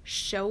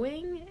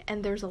showing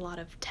and there's a lot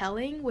of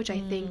telling, which I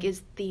think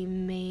is the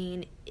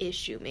main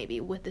issue, maybe,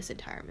 with this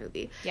entire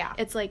movie. Yeah.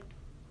 It's, like,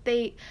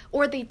 they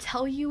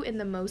tell you in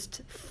the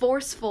most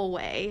forceful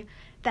way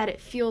that it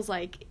feels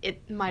like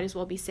it might as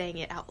well be saying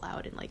it out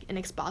loud in, like, an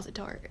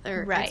expositor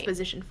or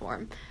exposition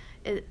form.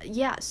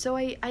 So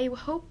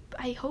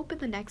I hope in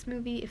the next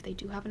movie, if they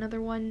do have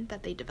another one,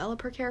 that they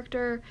develop her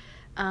character,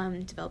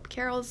 develop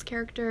Carol's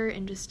character,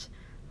 and just,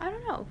 I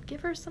don't know,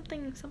 give her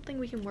something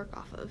we can work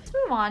off of. Let's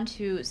move on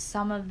to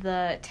some of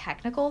the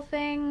technical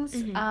things.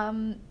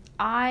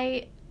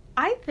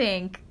 I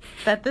think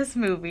that this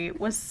movie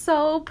was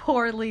so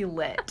poorly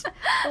lit.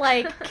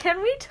 Like,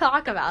 can we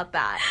talk about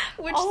that?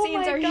 Which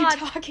scenes are you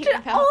talking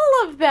about?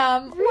 All of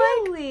them.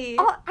 Really?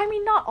 Like, I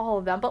mean, not all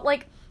of them, but,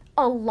 like,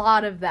 a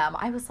lot of them.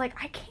 I was like,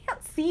 I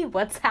can't see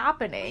what's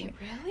happening.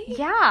 Wait, really?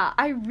 Yeah,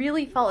 I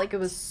really felt like it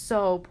was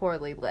so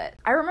poorly lit.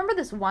 I remember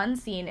this one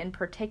scene in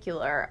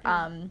particular.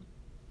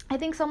 I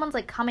think someone's,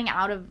 like, coming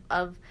out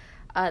of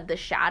the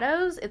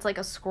shadows. It's like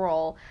a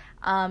scroll.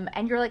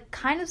 And you're, like,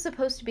 kind of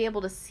supposed to be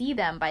able to see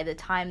them by the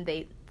time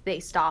they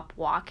stop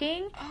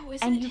walking. Oh,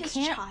 isn't it his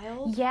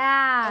child?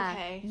 Yeah.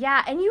 Okay.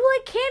 Yeah, and you,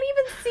 like, can't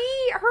even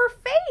see her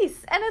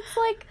face. And it's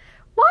like,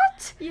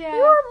 what? Yeah.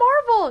 You are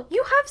Marvel.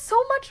 You have so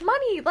much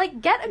money. Like,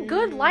 get a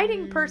good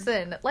lighting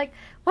person. Like,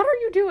 what are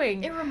you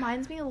doing? It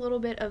reminds me a little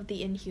bit of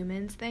the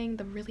Inhumans thing,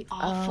 the really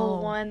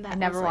awful one. That I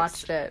never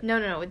watched it.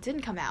 No, it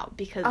didn't come out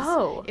because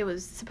it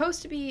was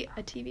supposed to be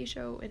a TV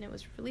show and it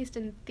was released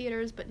in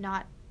theaters, but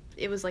not.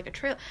 It was like a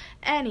trailer.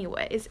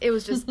 Anyways, it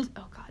was just,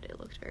 oh god, it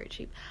looked very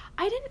cheap.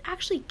 I didn't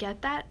actually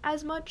get that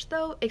as much,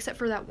 though, except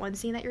for that one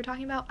scene that you're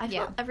talking about. I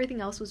felt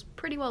everything else was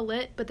pretty well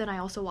lit, but then I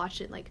also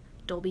watched it, like,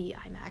 Dolby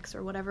IMAX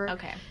or whatever.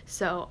 Okay.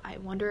 So I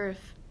wonder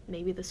if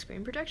maybe the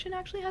screen projection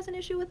actually has an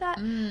issue with that.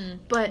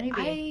 But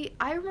maybe.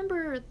 I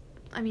remember,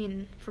 I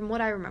mean, from what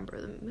I remember,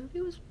 the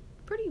movie was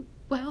pretty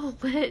well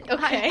lit,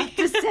 I have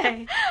to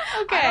say.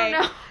 Okay. I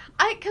don't know.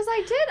 I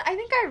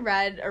think I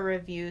read a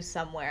review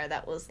somewhere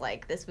that was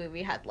like, this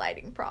movie had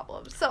lighting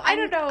problems. So I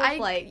don't know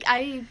if,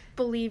 I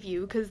believe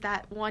you, because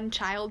that one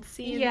child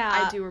scene,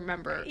 I do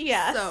remember.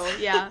 Yes. So,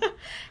 yeah.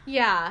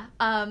 Yeah.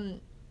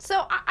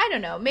 So I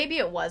don't know. Maybe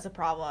it was a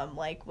problem,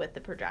 like, with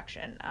the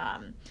projection.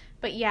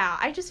 But yeah,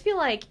 I just feel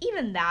like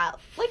even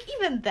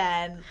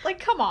then, like,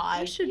 come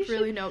on. You should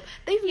really know.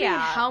 They've made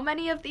how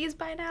many of these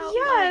by now?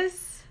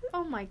 Yes. Like,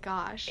 oh my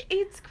gosh.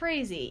 It's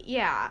crazy.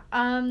 Yeah.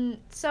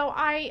 So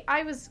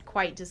I was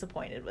quite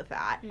disappointed with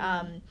that.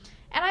 And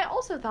I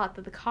also thought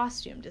that the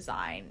costume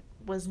design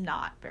was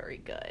not very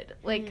good.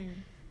 Like,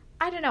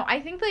 I don't know. I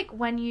think, like,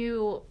 when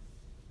you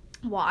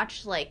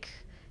watch, like,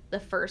 the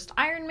first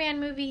Iron Man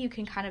movie, you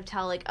can kind of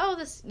tell, like, oh,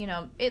 this,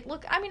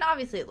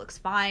 obviously it looks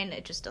fine,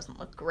 it just doesn't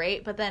look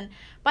great, but then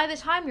by the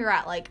time you're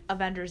at, like,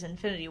 Avengers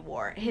Infinity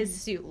War, his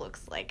suit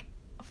looks, like,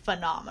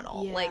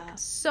 phenomenal. Yeah. Like,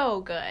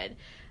 so good.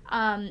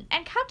 And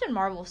Captain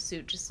Marvel's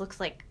suit just looks,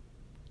 like,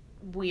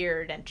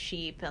 weird and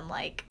cheap, and,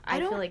 like, I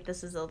feel like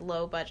this is a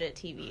low-budget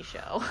TV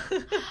show.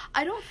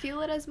 I don't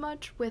feel it as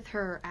much with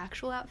her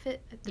actual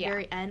outfit at the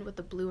very end with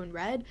the blue and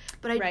red,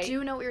 but I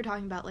do know what you're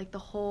talking about, like, the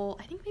whole,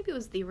 I think maybe it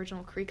was the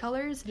original Kree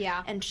colors,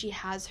 and she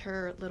has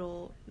her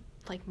little,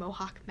 like,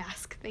 mohawk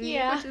mask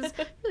thingy, which is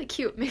really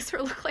cute. It makes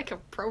her look like a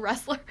pro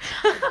wrestler.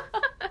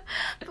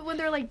 But when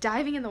they're, like,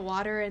 diving in the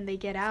water and they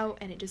get out,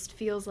 and it just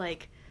feels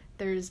like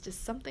there's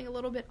just something a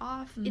little bit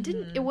off.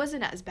 Mm-hmm. It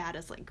wasn't as bad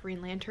as, like,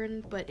 Green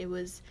Lantern, but it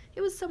was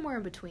somewhere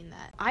in between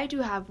that. I do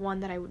have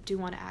one that I do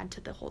want to add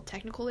to the whole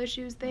technical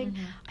issues thing.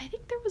 Mm-hmm. I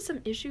think there was some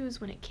issues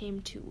when it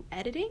came to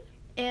editing,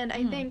 and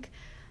I think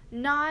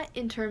not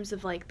in terms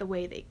of, like, the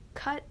way they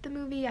cut the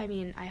movie. I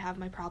mean, I have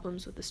my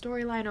problems with the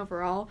storyline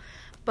overall,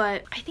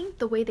 but I think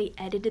the way they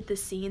edited the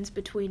scenes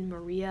between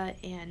Maria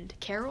and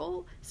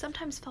Carol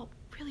sometimes felt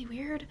really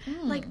weird.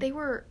 Like, they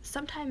were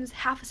sometimes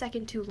half a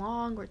second too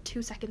long or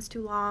 2 seconds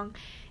too long,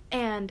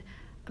 and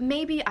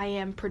maybe I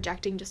am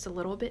projecting just a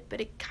little bit,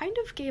 but it kind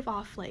of gave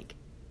off, like,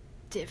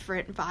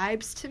 different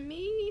vibes to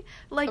me.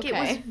 Like, it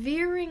was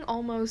veering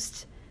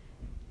almost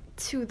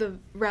to the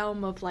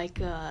realm of, like,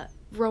 a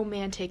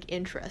romantic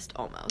interest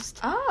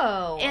almost.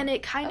 Oh. And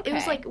it it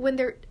was like when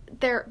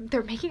they're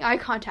making eye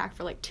contact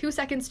for like 2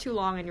 seconds too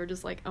long, and you're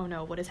just like, oh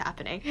no, what is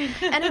happening?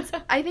 And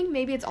I think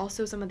maybe it's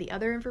also some of the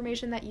other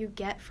information that you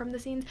get from the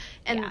scenes.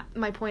 And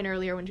my point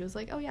earlier when she was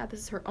like, oh yeah, this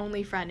is her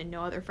only friend and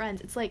no other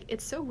friends, it's like,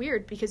 it's so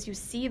weird because you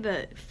see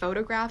the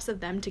photographs of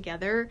them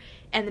together,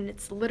 and then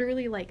it's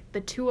literally like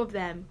the two of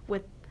them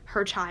with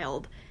her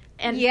child,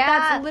 and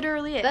that's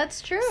literally it.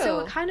 That's true. So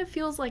it kind of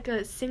feels like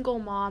a single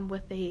mom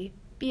with a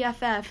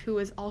BFF who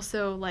is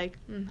also, like,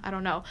 I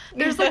don't know.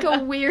 There's, like,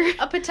 a weird...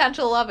 a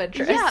potential love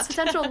interest. Yeah,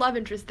 potential love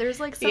interest. There's,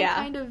 like, some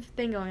kind of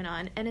thing going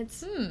on, and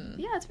it's...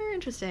 Yeah, it's very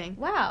interesting.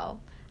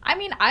 Wow. I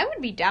mean, I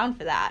would be down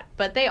for that,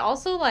 but they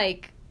also,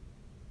 like...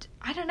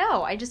 I don't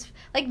know. I just...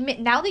 Like,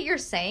 now that you're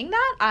saying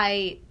that,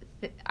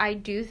 I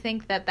do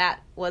think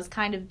that was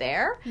kind of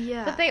there.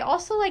 Yeah. But they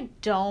also, like,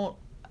 don't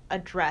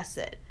address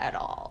it at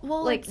all.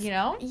 Well, like, you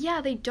know?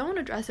 Yeah, they don't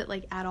address it,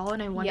 like, at all,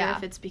 and I wonder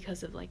if it's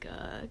because of, like,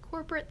 a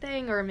corporate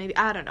thing, or maybe,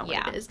 I don't know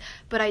what it is.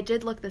 But I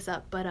did look this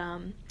up, but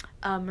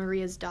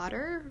Maria's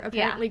daughter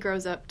apparently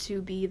grows up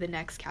to be the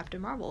next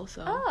Captain Marvel,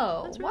 so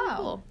that's really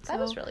cool.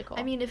 That is really cool.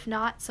 I mean, if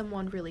not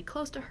someone really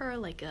close to her,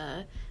 like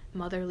a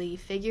motherly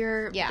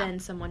figure, then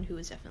someone who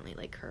is definitely,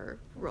 like, her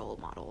role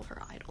model,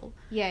 her idol.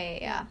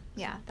 Yeah,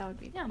 that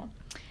would be cool.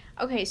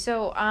 Okay,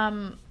 so,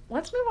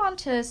 let's move on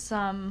to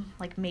some,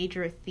 like,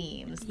 major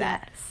themes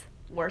that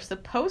were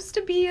supposed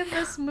to be in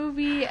this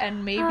movie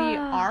and maybe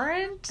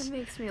aren't. It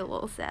makes me a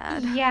little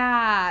sad.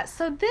 Yeah,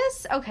 so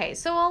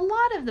a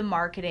lot of the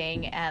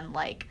marketing and,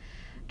 like,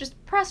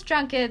 just press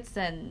junkets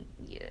and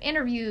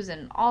interviews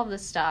and all of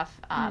this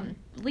stuff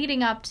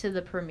leading up to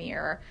the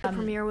premiere. The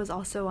premiere was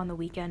also on the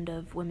weekend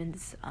of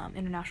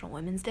International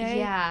Women's Day.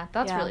 Yeah,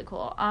 that's really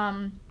cool.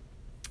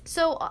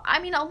 So, I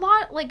mean, a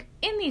lot, like,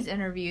 in these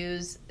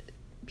interviews,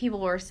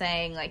 people were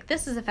saying, like,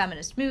 this is a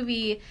feminist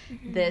movie,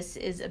 this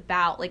is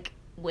about, like,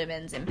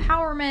 women's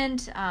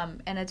empowerment,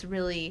 and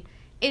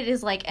it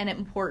is, like, an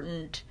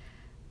important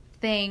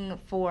thing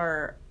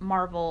for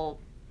Marvel,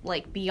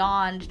 like,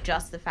 beyond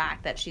just the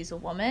fact that she's a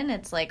woman.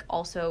 It's, like,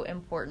 also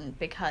important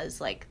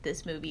because, like,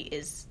 this movie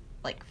is,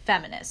 like,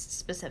 feminist,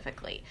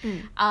 specifically.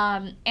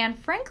 And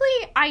frankly,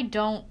 I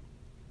don't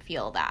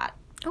feel that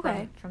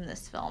from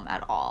this film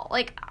at all.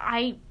 Like,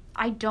 I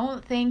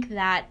don't think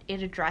that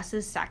it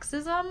addresses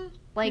sexism.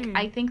 Like,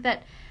 I think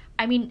that,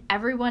 I mean,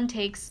 everyone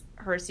takes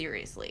her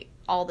seriously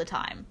all the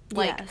time.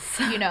 Like,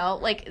 you know,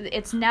 like,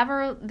 there's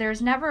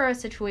never a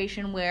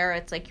situation where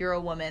it's like, you're a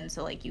woman,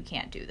 so, like, you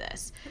can't do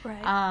this.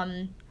 Right.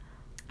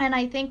 And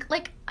I think,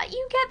 like,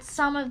 you get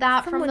some of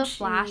that from the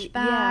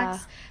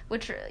flashbacks,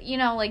 which, you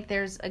know, like,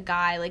 there's a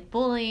guy, like,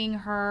 bullying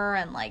her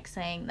and, like,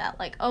 saying that,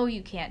 like, oh,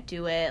 you can't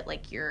do it,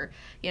 like, you're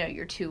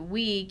too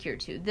weak, you're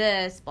too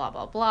this, blah,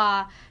 blah,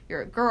 blah,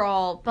 you're a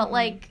girl. But,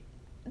 like,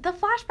 the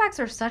flashbacks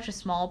are such a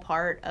small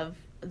part of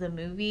the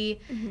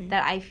movie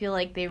that I feel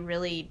like they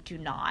really do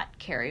not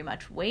carry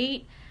much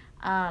weight.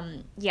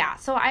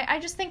 So I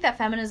just think that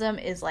feminism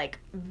is, like,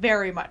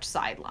 very much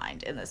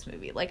sidelined in this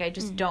movie. Like, I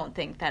just don't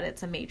think that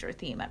it's a major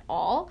theme at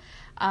all.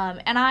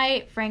 And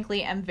I,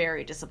 frankly, am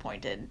very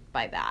disappointed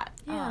by that.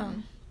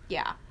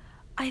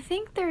 I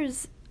think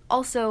there's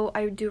also,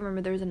 I do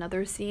remember there's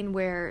another scene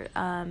where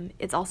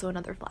it's also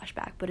another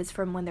flashback, but it's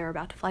from when they're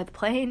about to fly the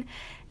plane,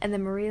 and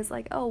then Maria's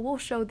like, oh, we'll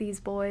show these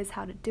boys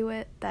how to do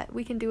it, that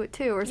we can do it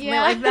too, or something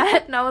like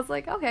that, and I was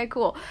like, okay,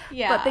 cool.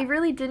 But they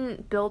really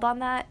didn't build on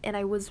that, and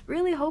I was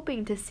really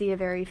hoping to see a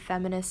very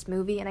feminist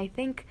movie, and I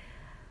think,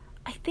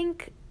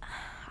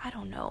 I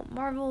don't know,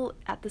 Marvel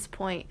at this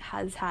point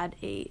has had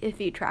a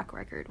iffy track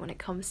record when it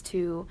comes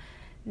to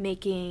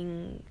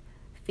making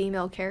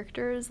female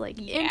characters, like,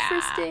 Yeah.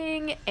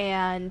 interesting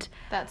and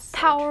That's so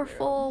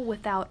powerful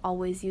without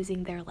always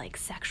using their, like,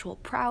 sexual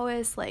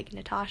prowess, like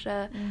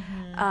Natasha.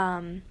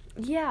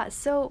 Yeah,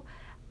 so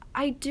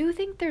I do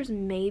think there's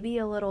maybe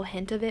a little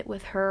hint of it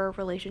with her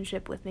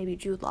relationship with maybe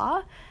Jude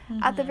Law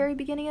at the very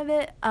beginning of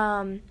it.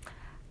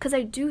 Because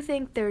I do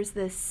think there's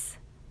this,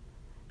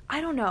 I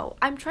don't know,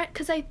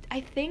 because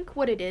I think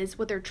what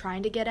they're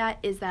trying to get at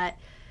is that,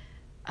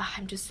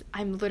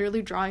 I'm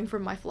literally drawing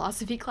from my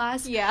philosophy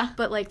class. Yeah.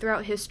 But, like,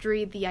 throughout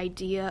history, the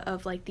idea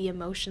of, like, the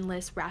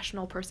emotionless,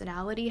 rational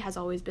personality has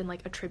always been,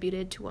 like,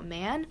 attributed to a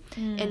man.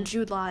 And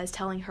Jude Law is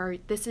telling her,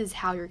 this is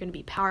how you're going to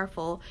be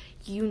powerful.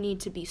 You need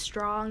to be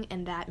strong,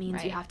 and that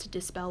means you have to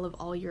dispel of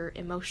all your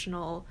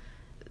emotional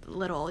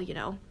little,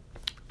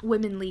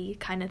 womanly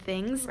kind of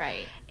things.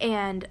 Right.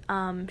 And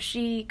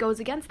she goes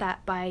against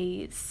that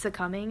by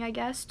succumbing, I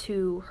guess,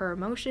 to her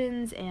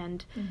emotions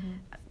and...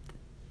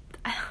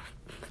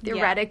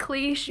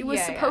 Theoretically, she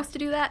was supposed to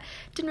do that.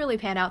 Didn't really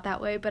pan out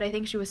that way, but I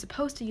think she was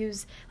supposed to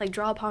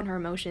draw upon her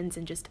emotions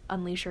and just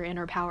unleash her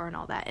inner power and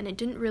all that. And it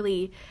didn't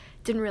really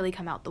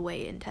come out the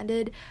way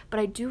intended. But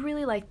I do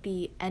really like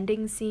the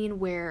ending scene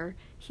where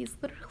he's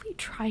literally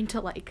trying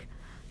to, like,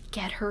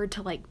 get her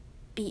to, like,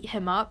 beat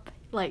him up,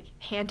 like,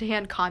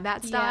 hand-to-hand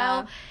combat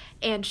style.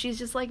 Yeah. And she's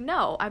just like,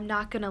 no, I'm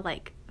not gonna,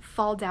 like,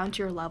 fall down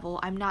to your level.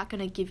 I'm not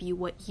gonna give you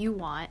what you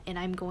want, and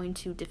I'm going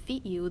to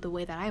defeat you the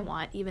way that I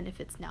want, even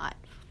if it's not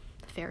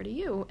fair to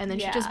you. And then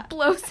she just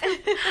blows him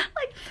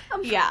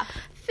like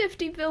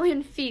 50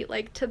 billion feet,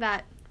 like, to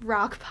that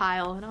rock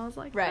pile, and I was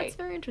like, that's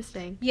very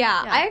interesting.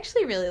 Yeah, I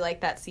actually really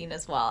liked that scene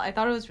as well. I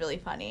thought it was really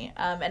funny.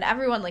 And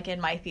everyone, like,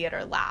 in my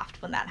theater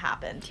laughed when that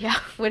happened. Yeah.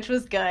 Which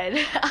was good.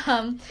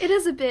 It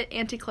is a bit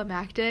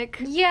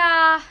anticlimactic.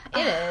 Yeah,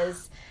 it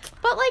is.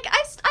 But, like,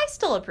 I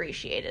still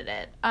appreciated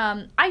it.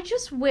 I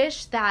just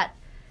wish that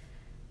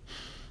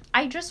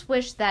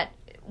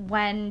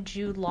when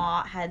Jude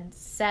Law had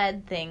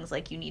said things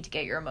like, you need to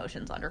get your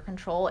emotions under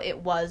control, it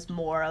was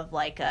more of,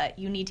 like,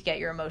 you need to get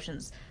your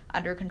emotions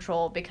under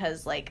control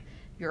because, like,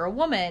 you're a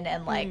woman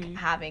and, like,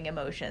 having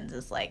emotions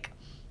is, like,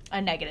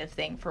 a negative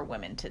thing for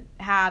women to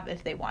have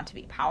if they want to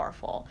be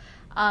powerful.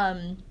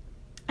 And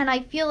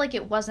I feel like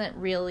it wasn't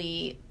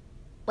really...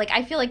 Like,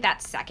 I feel like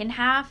that second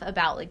half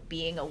about, like,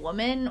 being a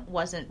woman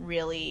wasn't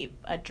really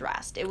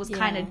addressed. It was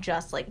kind of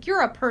just, like,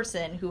 you're a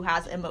person who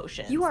has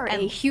emotions. You are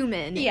a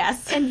human.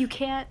 Yes. And you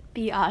can't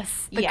be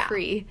us, the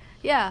Kree.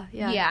 Yeah.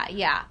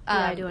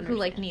 I do understand. Who,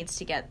 like, needs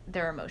to get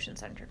their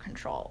emotions under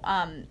control.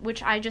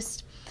 Which I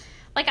think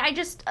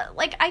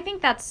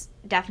that's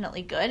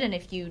definitely good. And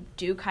if you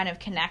do kind of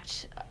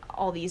connect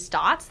all these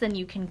dots, then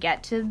you can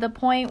get to the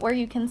point where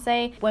you can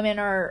say women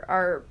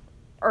are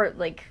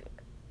like...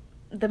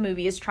 the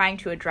movie is trying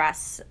to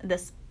address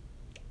this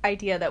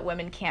idea that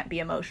women can't be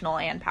emotional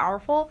and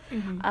powerful.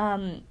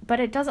 But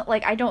it doesn't,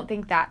 like, I don't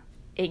think that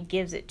it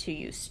gives it to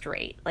you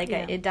straight. Like,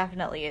 it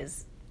definitely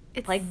is,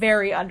 it's like,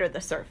 very under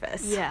the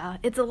surface. Yeah.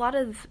 It's a lot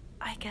of,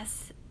 I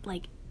guess,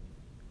 like,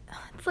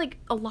 it's, like,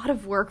 a lot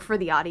of work for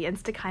the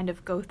audience to kind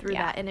of go through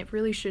that, and it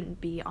really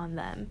shouldn't be on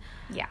them.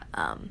 Yeah.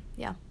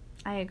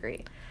 I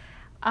agree.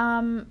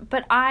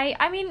 But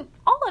I mean,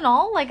 all in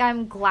all, like,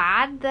 I'm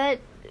glad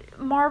that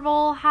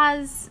Marvel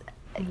has...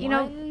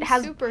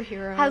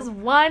 has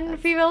one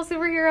female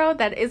superhero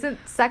that isn't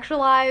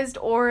sexualized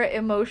or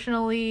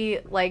emotionally,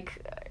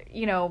 like,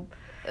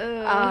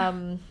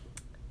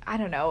 I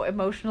don't know,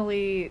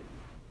 emotionally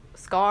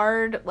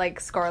scarred, like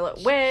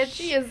Scarlet Witch.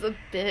 She is a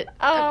bit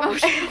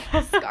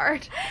emotionally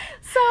scarred.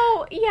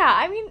 So, yeah,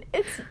 I mean,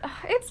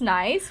 it's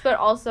nice, but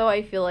also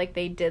I feel like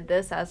they did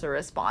this as a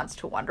response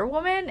to Wonder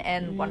Woman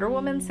and Wonder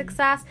Woman's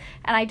success,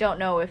 and I don't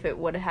know if it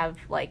would have,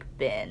 like,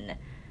 been...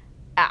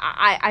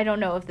 I don't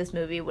know if this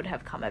movie would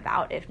have come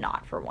about if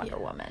not for Wonder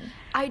Woman.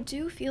 I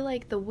do feel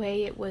like the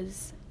way it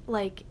was,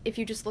 like, if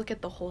you just look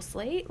at the whole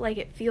slate, like,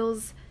 it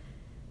feels...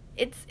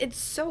 It's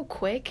so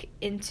quick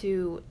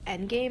into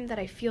Endgame that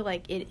I feel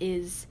like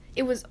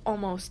it was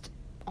almost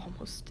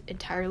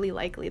entirely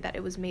likely that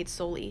it was made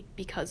solely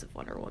because of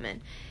Wonder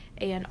Woman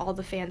and all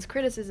the fans'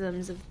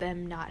 criticisms of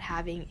them not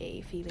having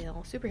a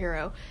female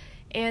superhero.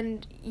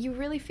 And you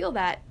really feel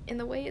that in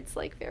the way it's,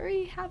 like,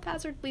 very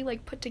haphazardly,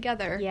 like, put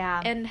together.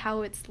 Yeah. And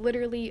how it's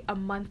literally a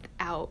month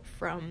out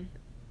from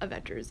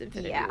Avengers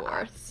Infinity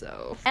War,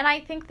 so... And I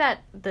think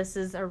that this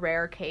is a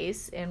rare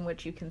case in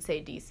which you can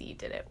say DC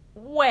did it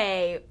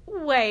way,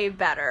 way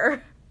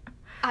better.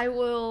 I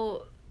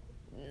will...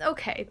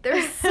 Okay,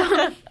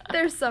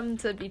 there's some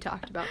to be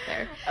talked about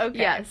there. Okay.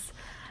 Yes.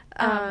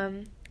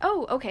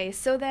 Okay,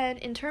 so then,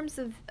 in terms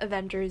of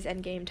Avengers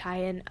Endgame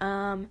tie-in,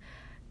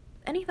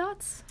 any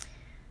thoughts?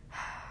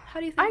 How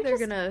do you think they're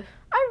gonna...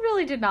 I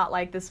really did not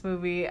like this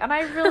movie, and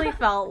I really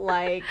felt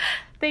like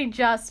they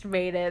just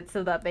made it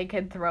so that they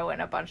could throw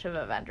in a bunch of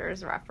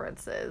Avengers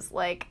references.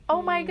 Like,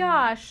 oh my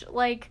gosh,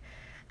 like,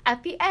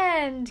 at the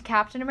end,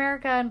 Captain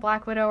America and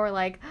Black Widow are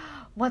like,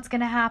 what's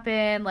gonna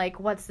happen? Like,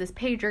 what's this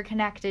pager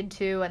connected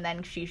to? And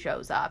then she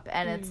shows up,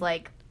 and it's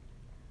like,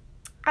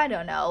 I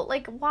don't know,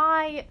 like,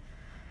 why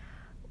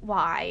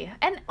why?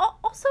 And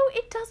also,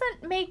 it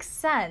doesn't make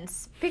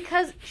sense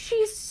because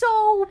she's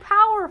so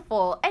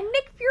powerful, and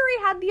Nick Fury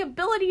had the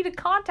ability to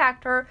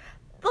contact her,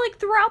 like,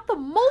 throughout the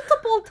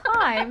multiple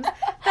times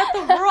that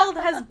the world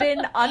has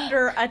been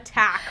under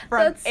attack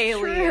from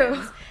aliens.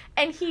 True.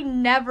 And he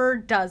never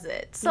does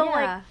it. So,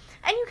 like,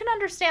 and you can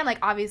understand, like,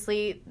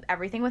 obviously,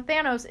 everything with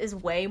Thanos is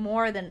way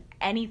more than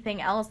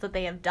anything else that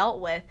they have dealt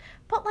with.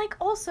 But, like,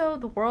 also,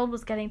 the world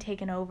was getting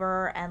taken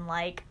over, and,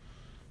 like,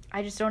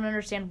 I just don't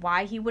understand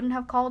why he wouldn't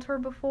have called her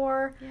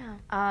before.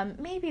 Yeah.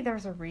 Maybe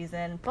there's a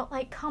reason, but,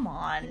 like, come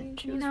on. I mean,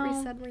 she was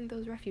resettling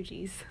those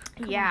refugees.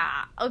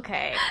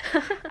 Okay.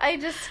 I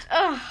just,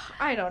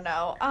 I don't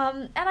know.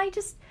 And I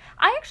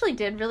actually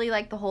did really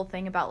like the whole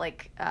thing about,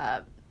 like,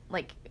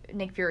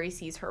 Nick Fury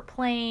sees her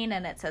plane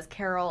and it says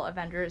Carol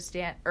Avenger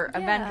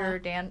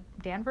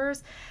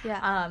Danvers.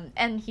 Yeah.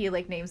 And he,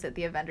 like, names it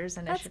the Avengers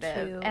Initiative.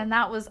 That's cute. And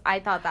I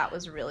thought that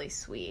was really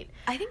sweet.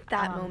 I think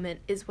that moment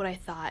is what I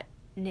thought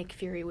Nick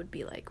Fury would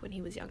be like when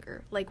he was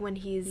younger. Like, when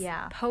he's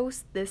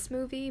post this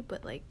movie,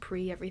 but, like,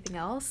 pre everything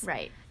else.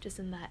 Right. Just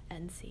in that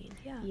end scene.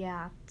 Yeah.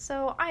 Yeah.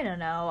 So, I don't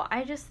know.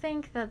 I just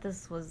think that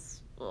this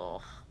was...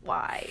 Ugh,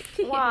 why?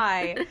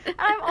 And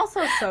I'm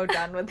also so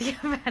done with the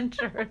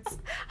Avengers.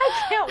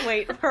 I can't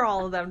wait for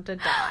all of them to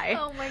die.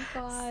 Oh my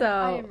god. So,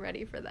 I am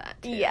ready for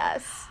that, too.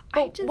 Yes.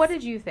 But what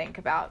did you think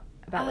about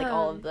like,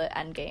 all of the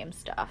Endgame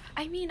stuff?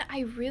 I mean,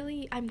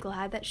 I'm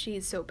glad that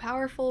she's so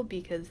powerful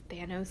because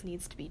Thanos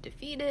needs to be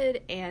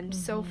defeated, and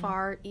so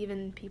far,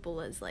 even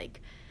people as, like,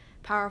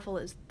 powerful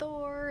as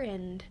Thor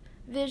and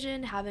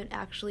Vision haven't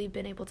actually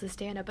been able to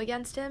stand up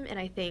against him, and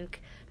I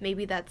think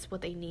maybe that's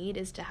what they need,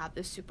 is to have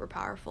this super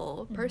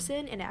powerful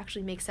person, and it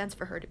actually makes sense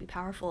for her to be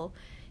powerful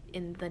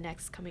in the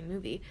next coming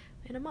movie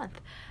in a month.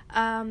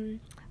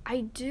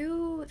 I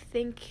do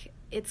think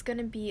it's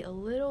gonna be a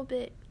little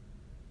bit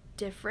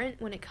different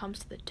when it comes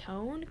to the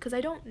tone, because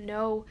I don't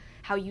know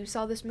how you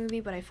saw this movie,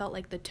 but I felt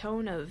like the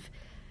tone of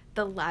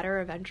the latter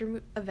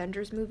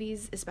Avengers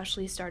movies,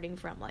 especially starting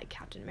from, like,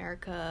 Captain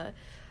America,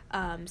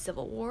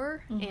 Civil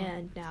War,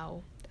 and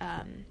now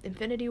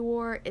Infinity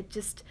War,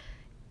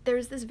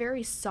 there's this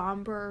very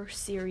somber,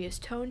 serious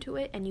tone to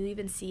it, and you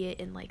even see it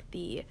in, like,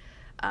 the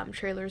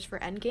trailers for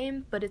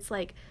Endgame, but it's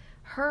like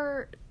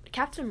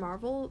Captain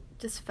Marvel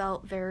just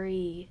felt there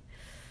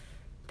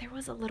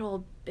was a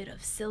little bit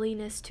of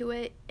silliness to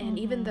it, and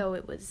even though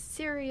it was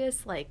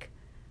serious, like,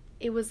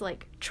 it was,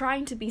 like,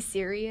 trying to be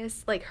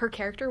serious, like, her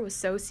character was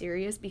so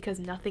serious because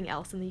nothing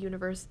else in the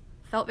universe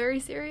felt very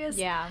serious.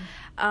 Yeah.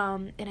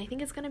 And I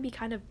think it's gonna be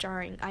kind of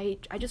jarring. I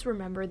just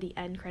remember the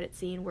end credit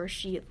scene where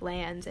she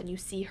lands and you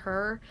see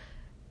her,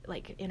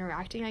 like,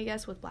 interacting, I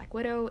guess, with Black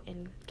Widow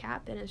and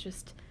Cap, and it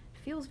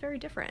feels very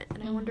different,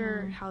 and I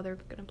wonder how they're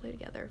gonna play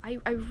together.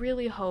 I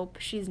really hope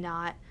she's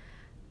not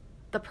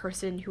the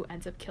person who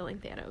ends up killing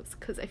Thanos,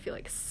 because I feel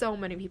like so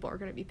many people are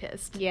going to be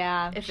pissed.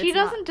 Yeah, she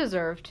doesn't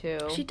deserve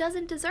to. She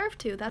doesn't deserve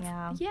to.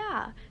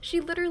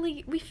 She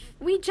literally,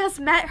 we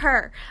just met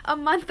her a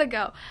month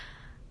ago.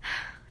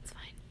 It's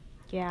fine.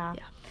 Yeah.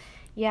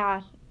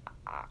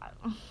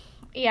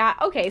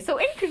 Okay, so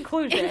in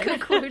conclusion,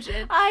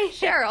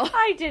 Cheryl,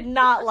 I did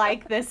not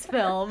like this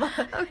film.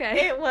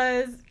 Okay. It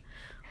was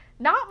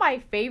not my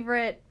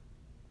favorite.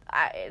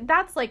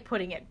 That's, like,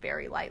 putting it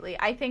very lightly.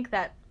 I think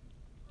that.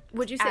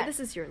 Would you say this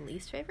is your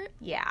least favorite?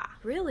 Yeah.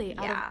 Really?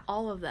 Yeah. Out of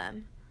all of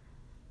them?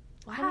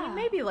 Wow. I mean,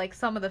 maybe, like,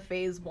 some of the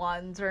Phase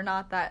 1s are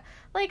not that...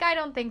 Like, I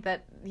don't think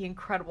that The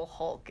Incredible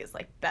Hulk is,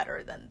 like,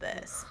 better than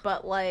this.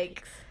 But,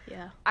 like...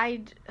 Yeah.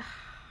 I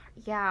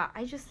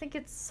just think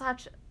it's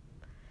such...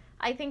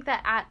 I think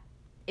that at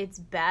its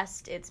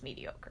best, it's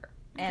mediocre.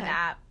 Okay. And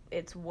at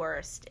its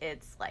worst,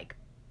 it's, like,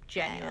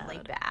 genuinely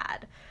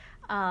bad.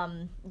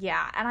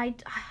 Yeah, and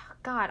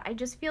I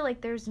just feel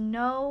like there's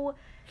no...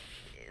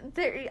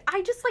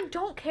 I just, like,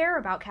 don't care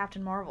about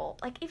Captain Marvel.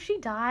 Like, if she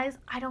dies,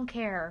 I don't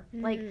care.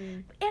 Like,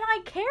 and I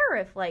care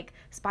if, like,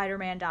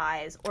 Spider-Man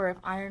dies, or if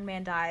Iron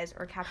Man dies,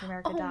 or Captain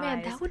America dies. Oh,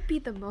 man, that would be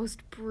the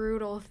most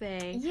brutal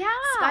thing. Yeah.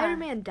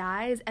 Spider-Man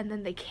dies, and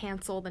then they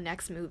cancel the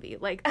next movie.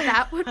 Like,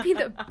 that would be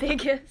the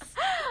biggest...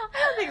 I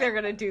don't think they're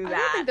gonna do that. I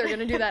don't think they're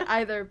gonna do that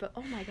either, but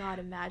oh my god,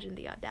 imagine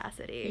the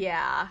audacity.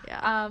 Yeah.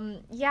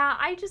 Yeah,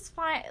 I just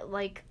find,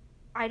 like,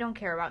 I don't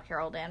care about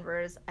Carol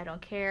Danvers. I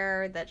don't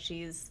care that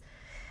she's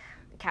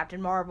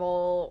Captain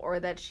Marvel, or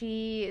that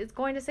she is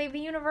going to save the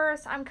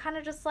universe. I'm kind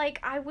of just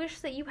like, I wish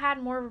that you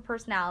had more of a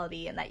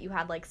personality, and that you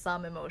had, like,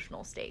 some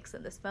emotional stakes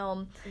in this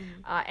film.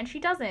 And she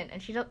doesn't,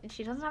 and she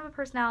doesn't have a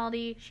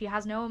personality. She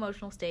has no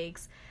emotional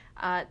stakes.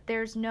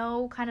 There's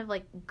no kind of,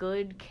 like,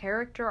 good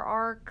character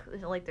arc.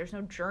 Like, there's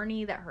no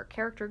journey that her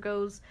character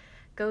goes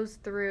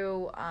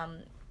through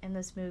in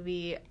this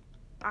movie.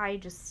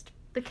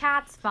 The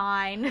cat's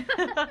fine.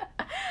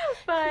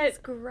 But it's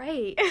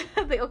great.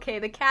 Okay,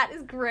 the cat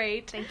is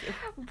great. Thank you.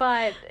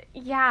 But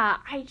yeah,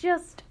 I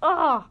just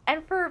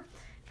and for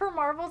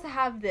Marvel to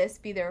have this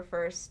be their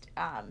first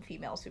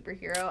female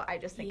superhero, I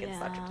just think it's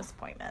such a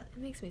disappointment.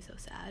 It makes me so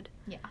sad.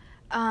 Yeah.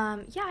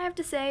 I have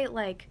to say,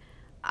 like,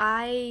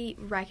 I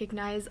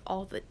recognize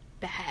all the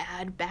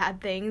bad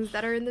things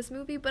that are in this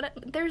movie, but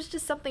there's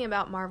just something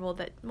about Marvel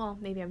that, well,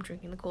 maybe I'm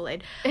drinking the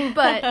Kool-Aid,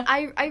 but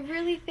I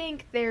really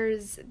think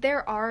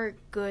there are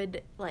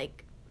good,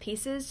 like,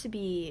 pieces to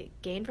be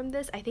gained from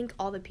this. I think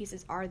all the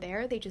pieces are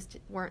there, they just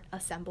weren't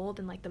assembled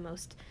in, like, the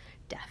most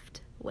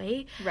deft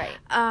way. Right.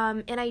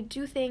 And I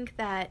do think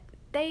that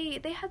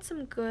they had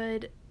some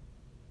good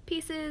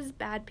pieces,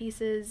 bad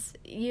pieces,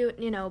 you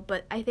know,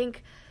 but I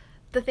think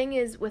the thing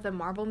is, with a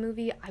Marvel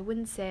movie, I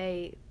wouldn't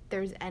say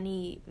there's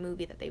any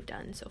movie that they've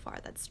done so far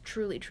that's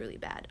truly, truly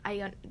bad.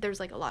 There's,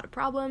 like, a lot of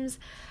problems,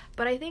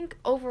 but I think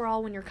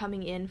overall, when you're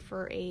coming in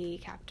for a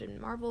Captain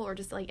Marvel or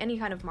just, like, any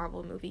kind of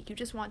Marvel movie, you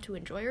just want to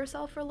enjoy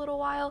yourself for a little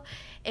while,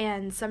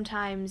 and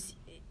sometimes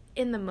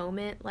in the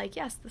moment, like,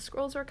 yes, the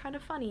Skrulls are kind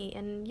of funny,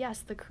 and yes,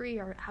 the Kree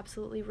are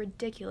absolutely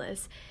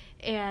ridiculous,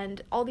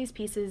 and all these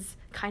pieces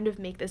kind of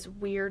make this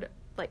weird,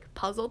 like,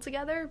 puzzle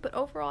together, but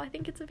overall, I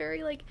think it's a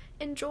very, like,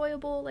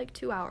 enjoyable, like,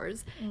 2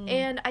 hours,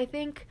 and I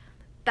think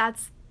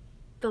that's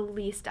the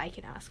least I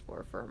can ask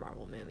for a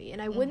Marvel movie.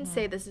 And I wouldn't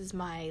say this is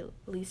my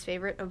least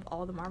favorite of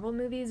all the Marvel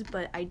movies,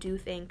 but I do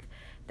think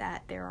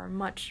that there are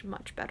much,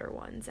 much better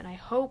ones. And I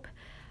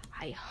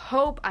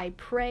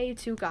pray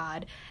to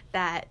God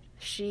that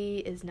she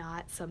is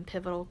not some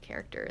pivotal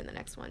character in the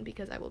next one,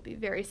 because I will be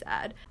very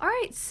sad. All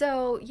right,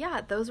 so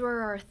yeah, those were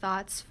our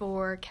thoughts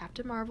for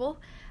Captain Marvel.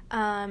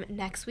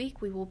 Next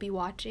week we will be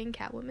watching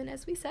Catwoman,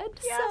 as we said.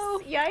 Yes, so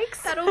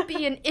yikes. That'll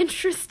be an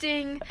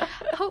interesting,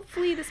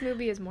 hopefully this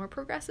movie is more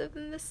progressive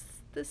than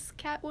this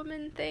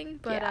Catwoman thing,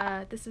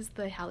 but this is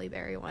the Halle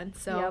Berry one,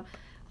 so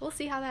we'll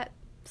see how that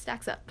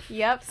stacks up.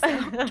 Yep.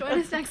 So join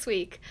us next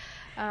week.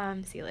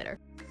 See you later.